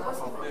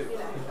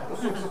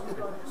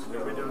 We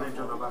don't need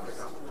to know about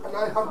Africa. And I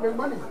have no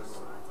money.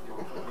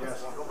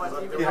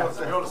 Yes,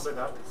 they all say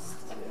that.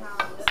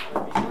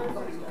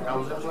 I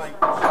was just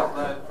like, I'm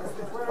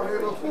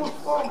a poor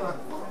farmer.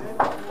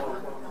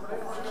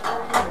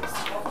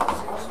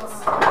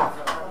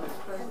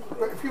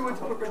 But if you were to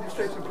put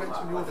registration plates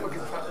on your fucking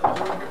tractor,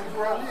 you would get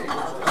people around you.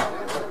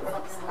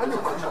 And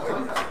you're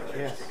fine.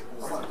 yes.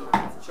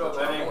 Sure,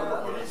 Benny. You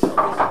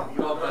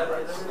want that?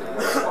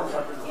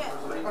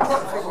 I'm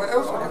trying to think what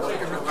else I can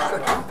take a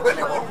registration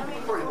plate on.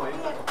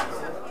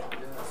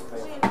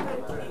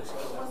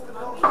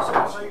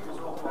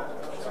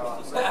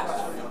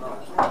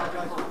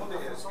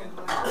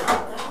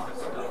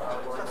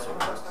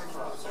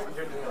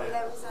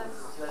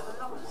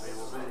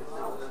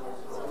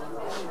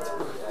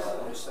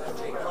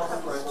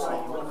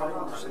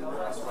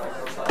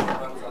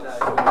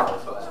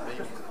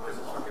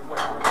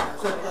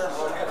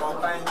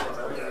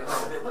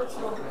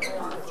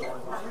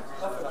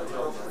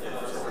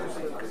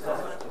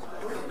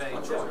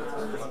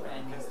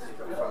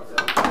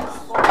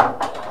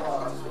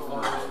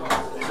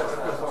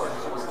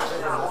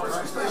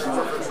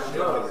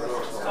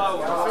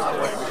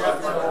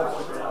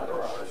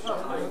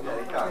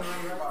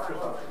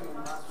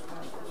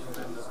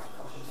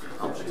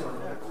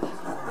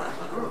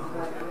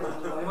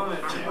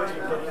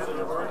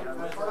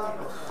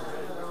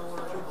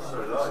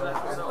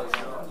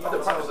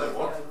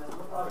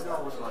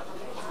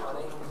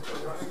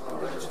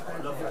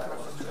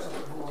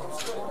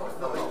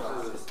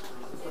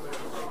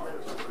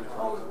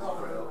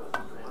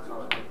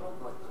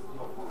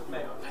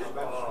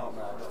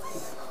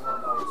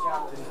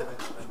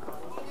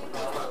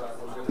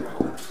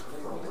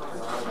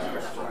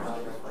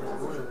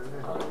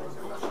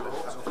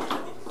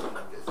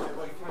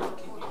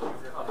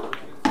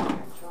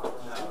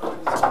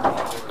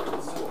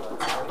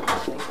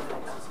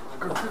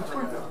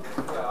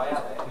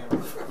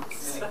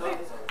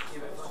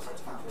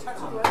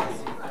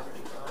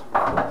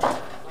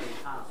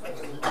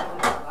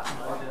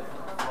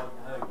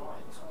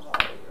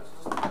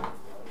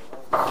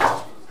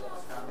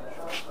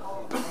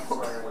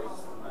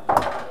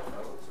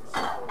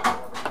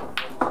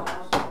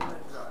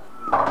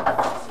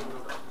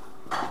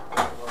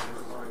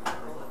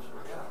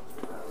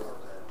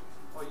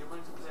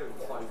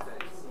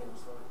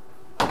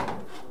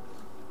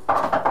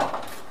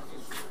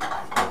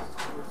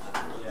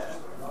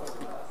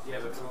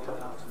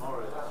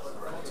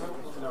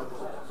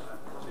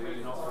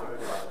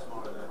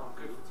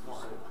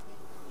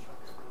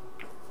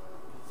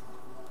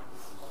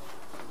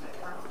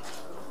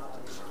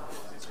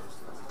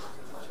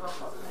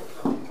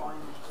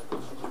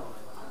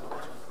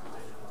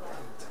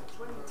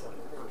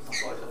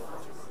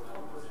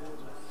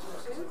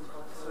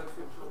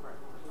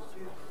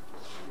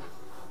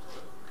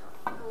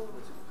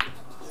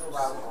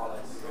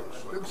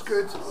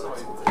 good. Too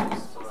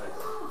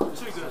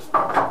good.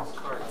 Can't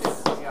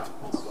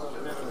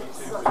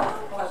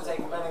take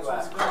him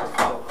anywhere.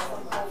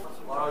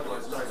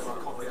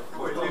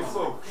 Wait, leave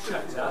full.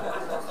 Can't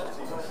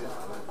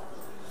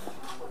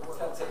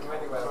take him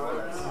anywhere.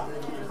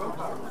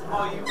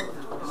 Oh, you.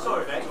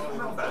 Sorry, mate. You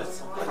remember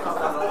us?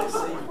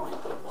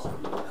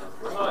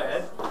 Right,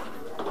 Ed.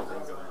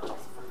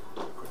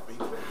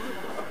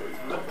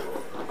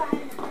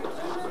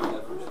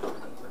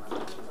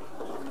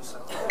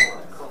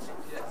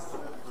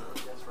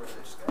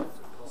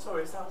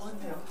 Sorry, is that 1-0?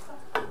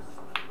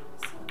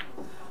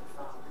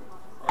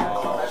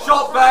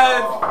 Shot,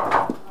 Ben!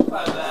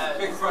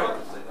 Big throw.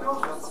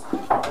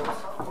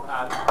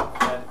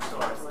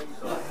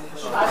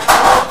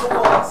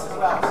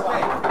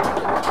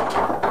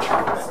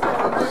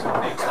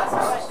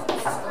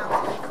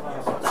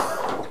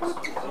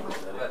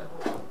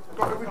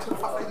 Got to reach to the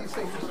fat lady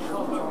sings.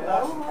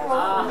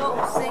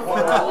 Not singing.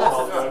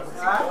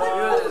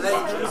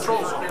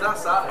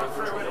 That's that.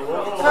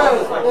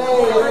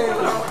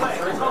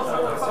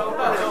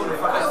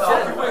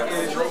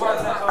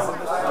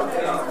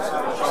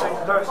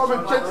 I'm a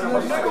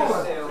gentleman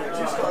scorer.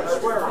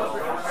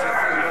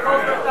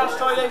 Dash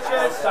toilet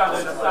chairs. Stand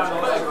on.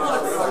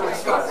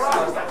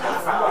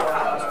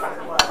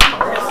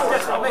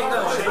 Yes, I mean, no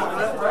shit.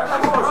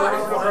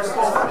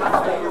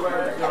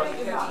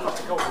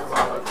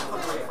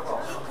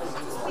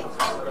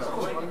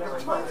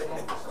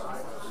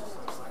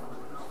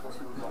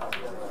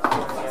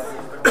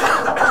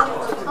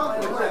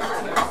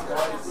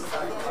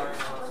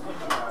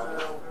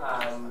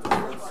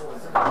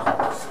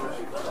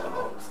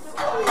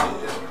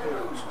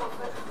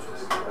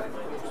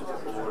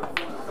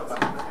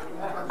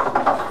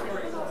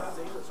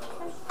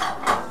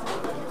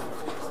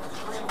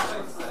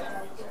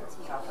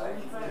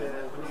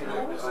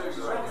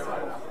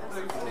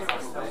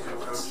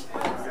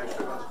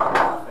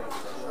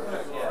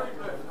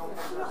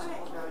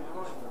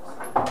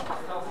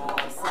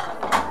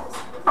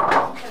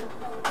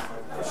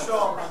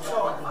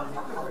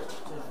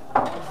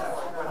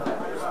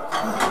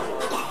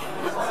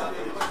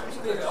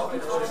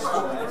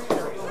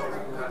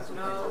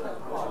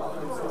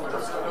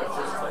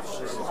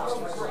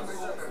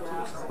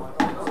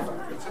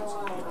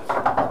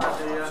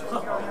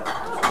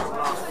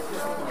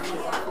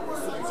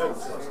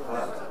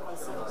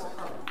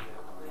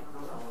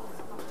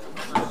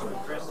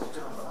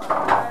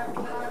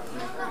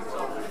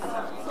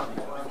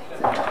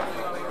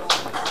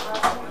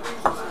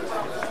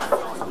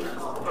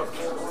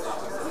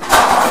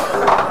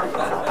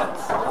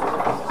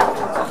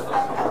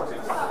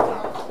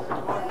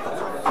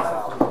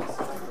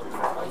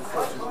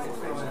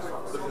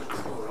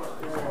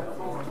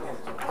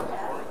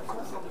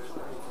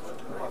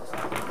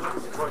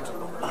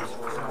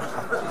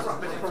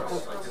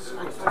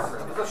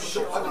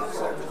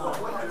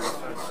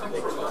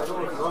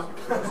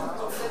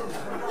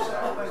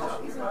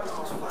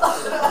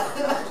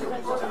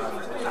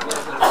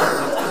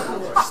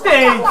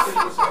 Steve!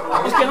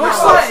 He's getting all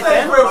excited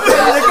then. Where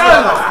they go?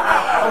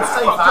 I'm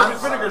safe, man.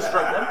 Vinegar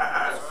straight then.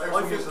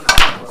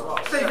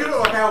 Steve, you look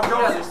like Al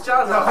Johnson. It's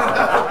jazz out.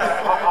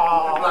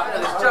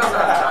 It's jazz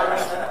out.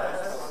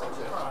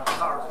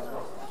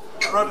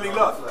 Bradley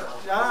Love.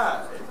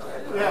 Yeah.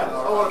 Yeah.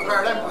 I want a pair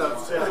of them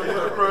gloves.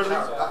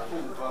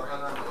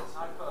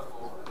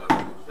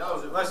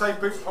 They say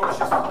boots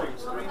polishes for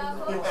boots.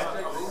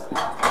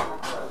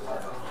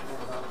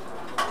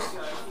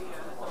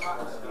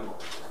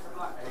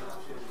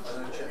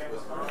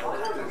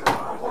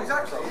 Oh,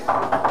 exactly.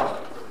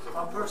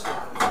 I'm personal.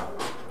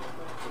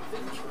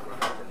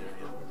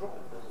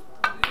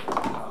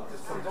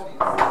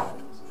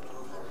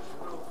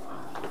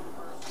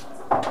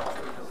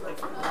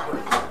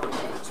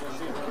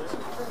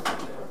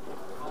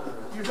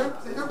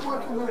 They don't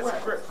work in the wet.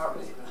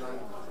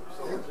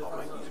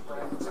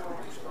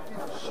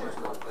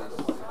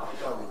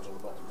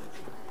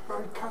 If I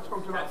catch on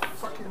to that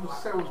fucking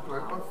sales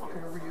bloke, I'll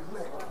fucking wring his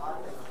neck.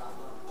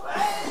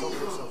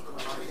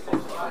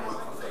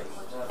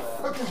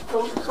 Fucking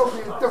sold me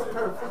a duff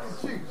pair of fucking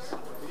shoes.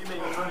 You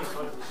make your money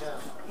for it.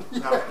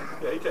 Yeah.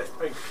 Yeah, he gets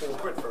paid £4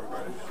 for a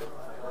brand.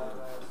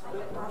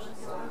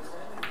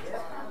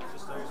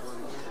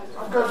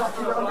 I'm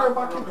going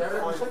back in there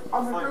and say,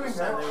 I'm going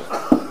there.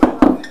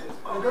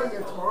 I'm going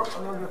there tomorrow and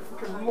I'm going to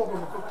fucking mob on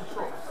the fucking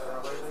shop.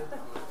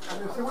 And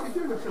they say, what are you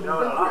doing? I said, No,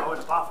 I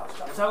went to bath.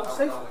 Is that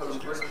safe? Of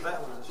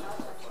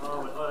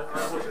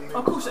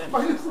course it is. I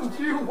listen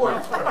to you, boy.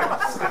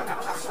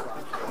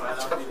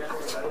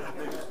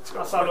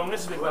 That's how long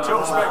this has been going on.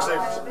 Joel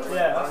Specsavers.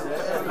 Yeah.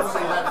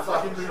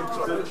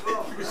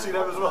 You can see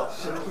them as well.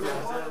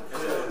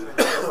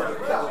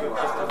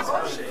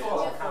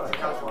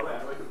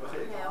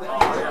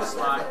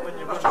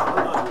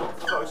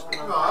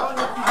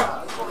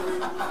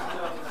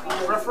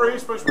 Referee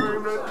is supposed to be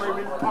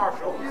moving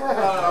partial.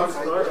 Yeah.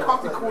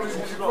 Can't be calling you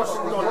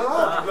fucking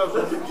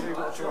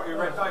Your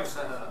red dice.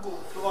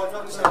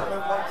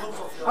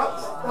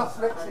 That's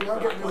the next thing. I'm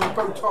getting a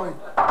bow tie.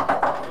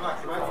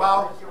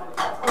 Foul.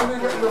 I'm going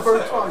to get him a bow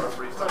tie.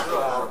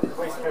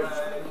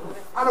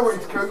 And a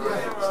waistcoat,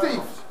 yeah.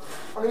 Steve,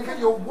 I'm going to get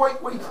you a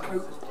white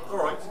waistcoat.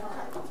 Alright.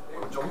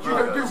 Because you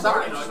don't do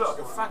white. You just look like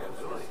a faggot,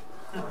 doesn't he?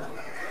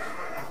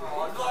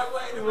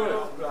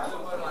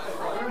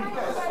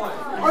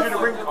 You did a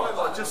ring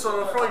card just on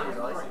a Friday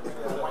night.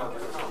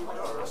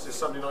 It's just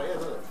Sunday night,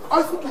 isn't it?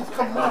 I think it's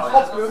become more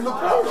popular than the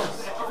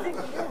Paris.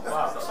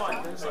 Wow, it's like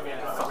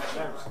fucking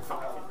names.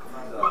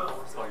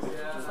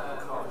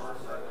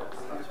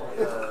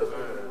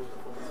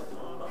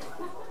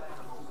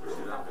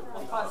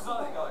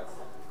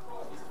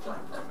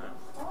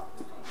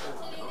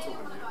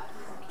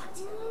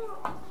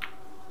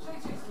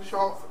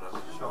 Shot.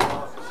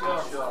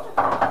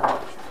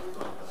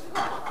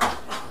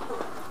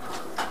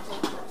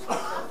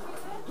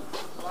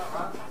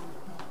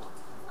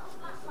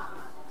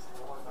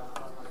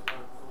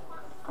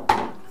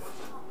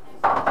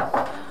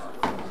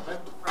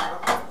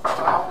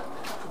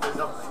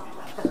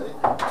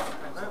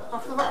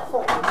 After that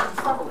fall, I'm going to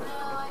travel.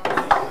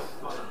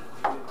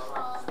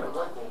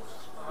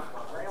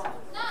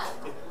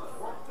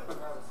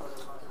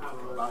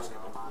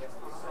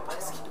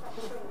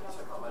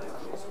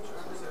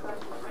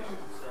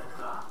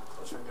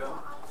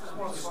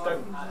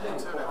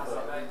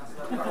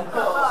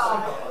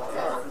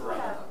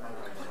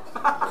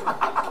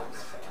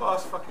 Oh,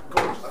 that's fucking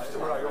gorgeous. That's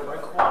still right, mate. You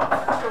know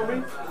what I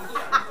mean?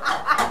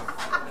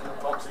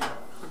 Boxing.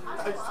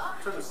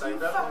 Trying to say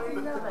that.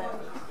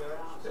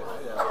 Yeah.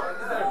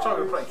 Trying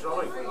to play, do you know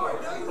what I mean?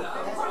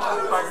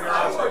 Banging your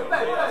ass out.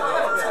 Yeah.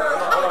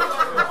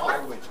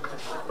 Language.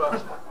 But,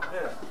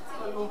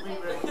 yeah. It will be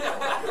really.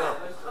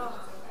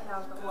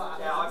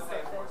 Yeah, I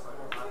think.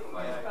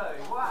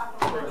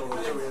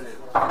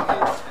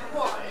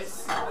 What is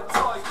the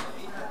tiger?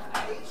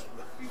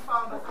 We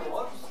found a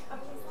quad.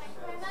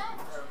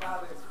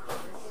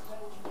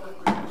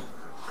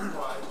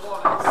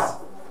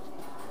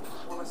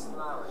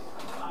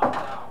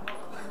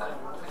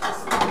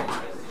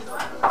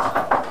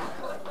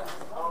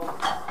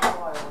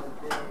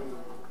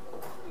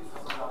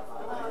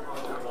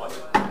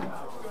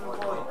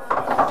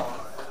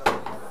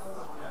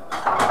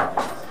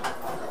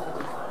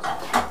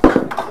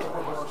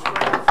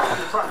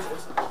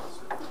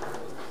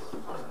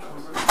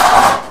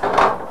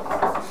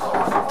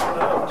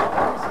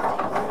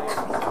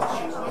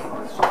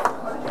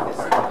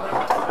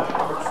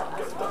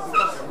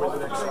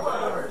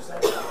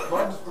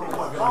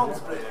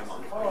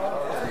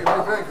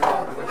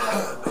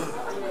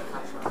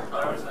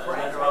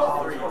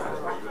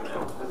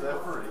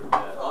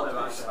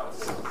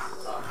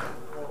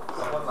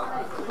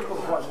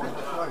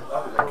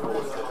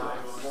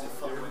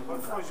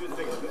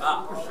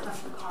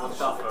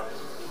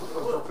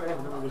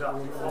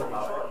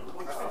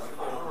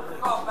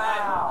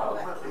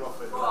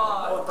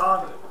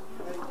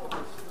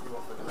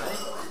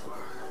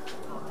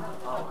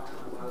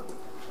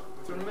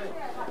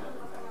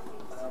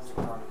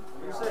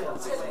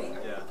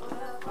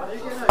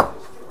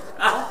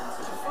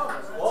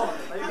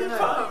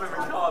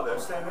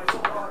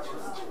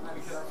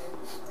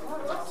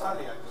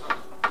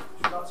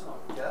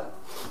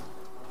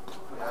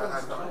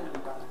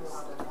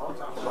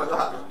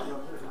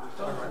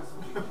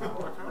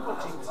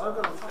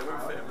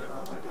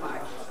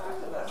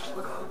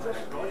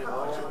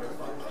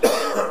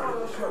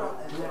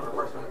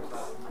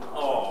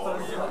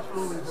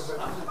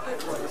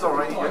 It's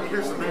alright, you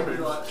hear some new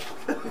moves.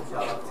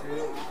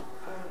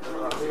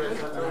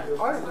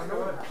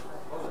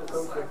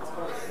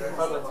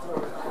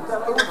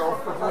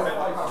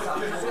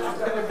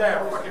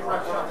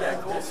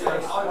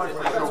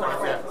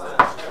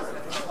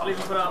 I'll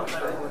even put it out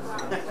there.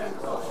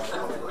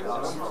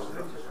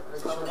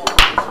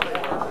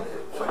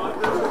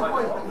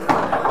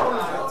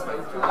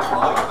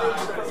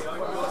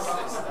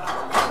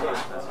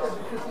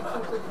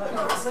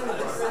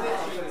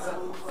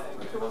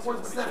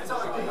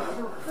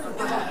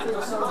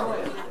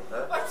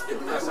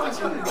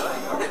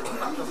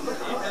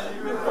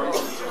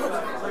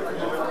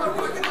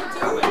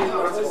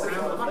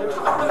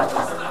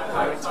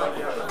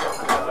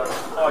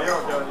 Oh, you're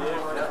not going here.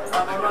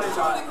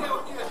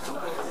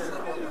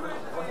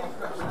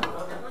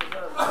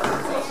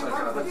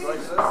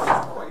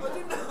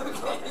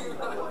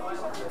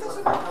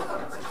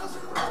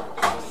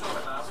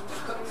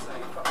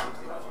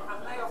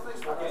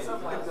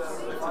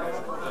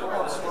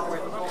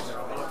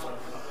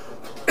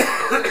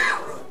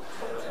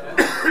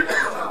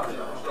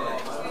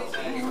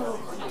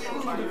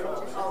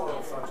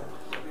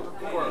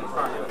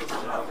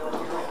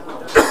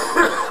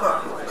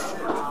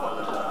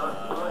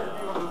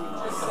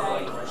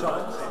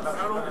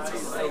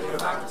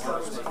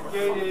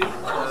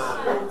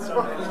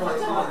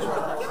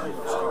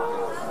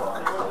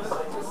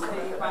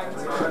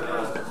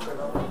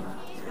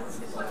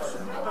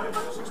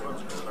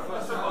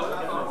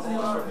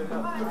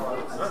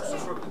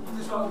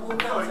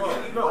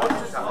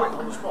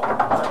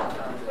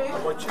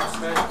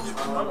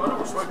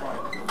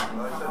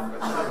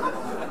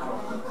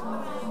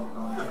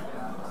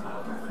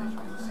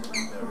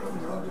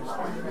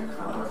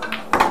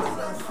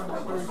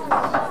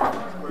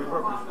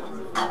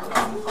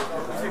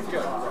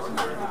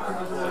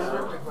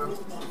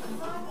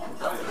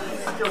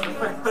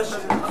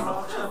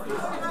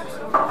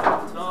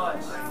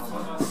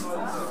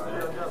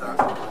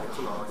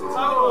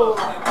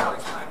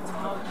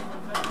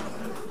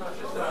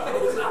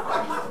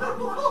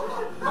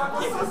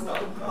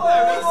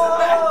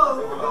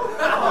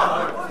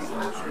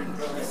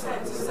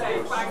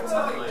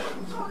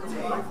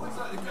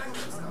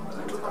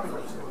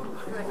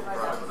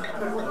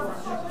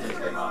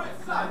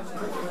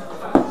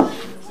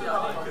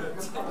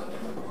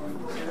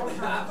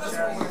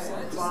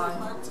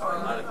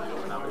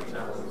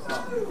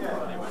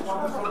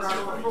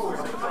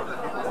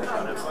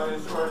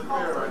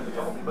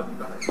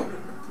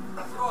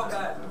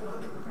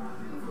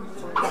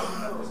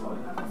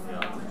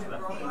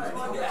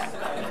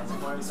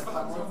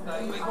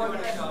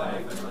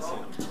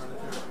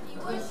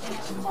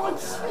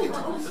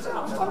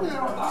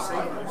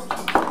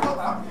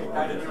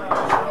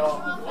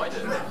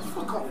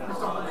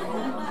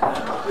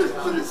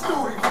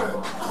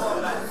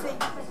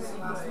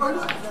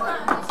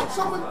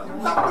 Someone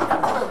that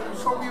Buckwell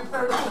sold me a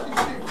pair of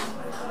shoes.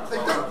 They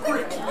don't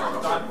grip. To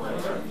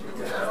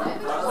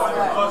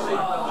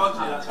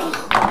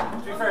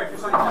be fair, if you're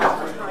saying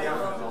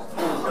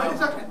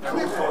Exactly. And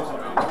then,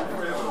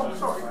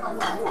 sorry.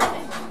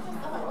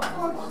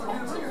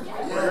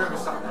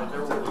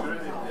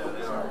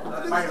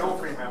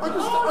 I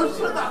just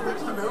said that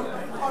next to them.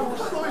 I was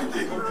sliding.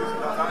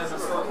 that is a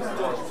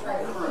dodgy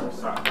crew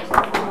sack.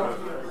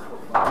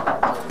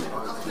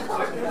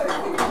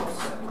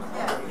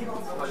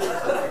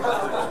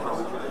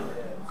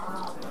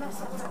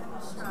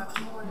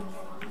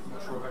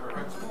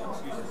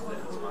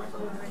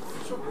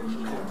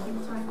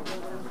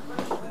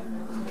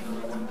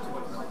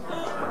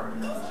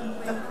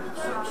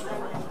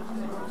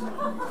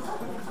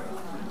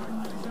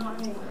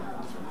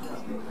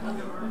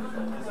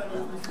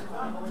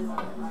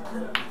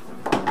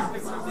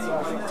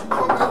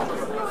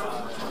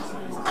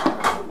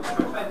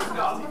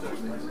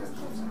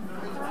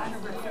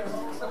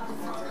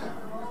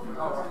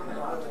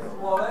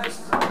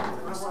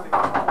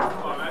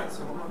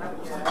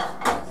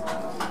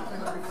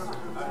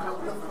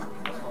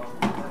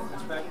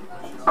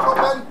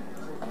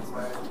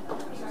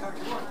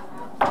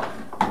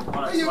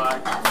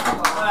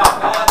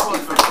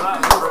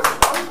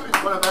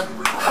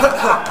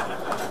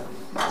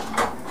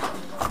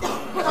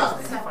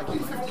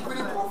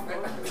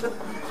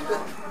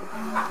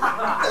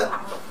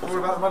 What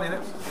about the money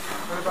next?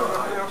 What about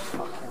everything else?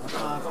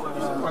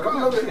 I got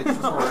no kids.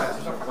 That's all I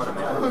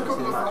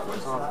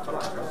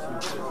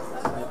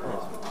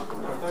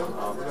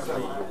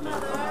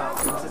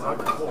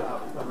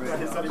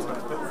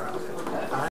have.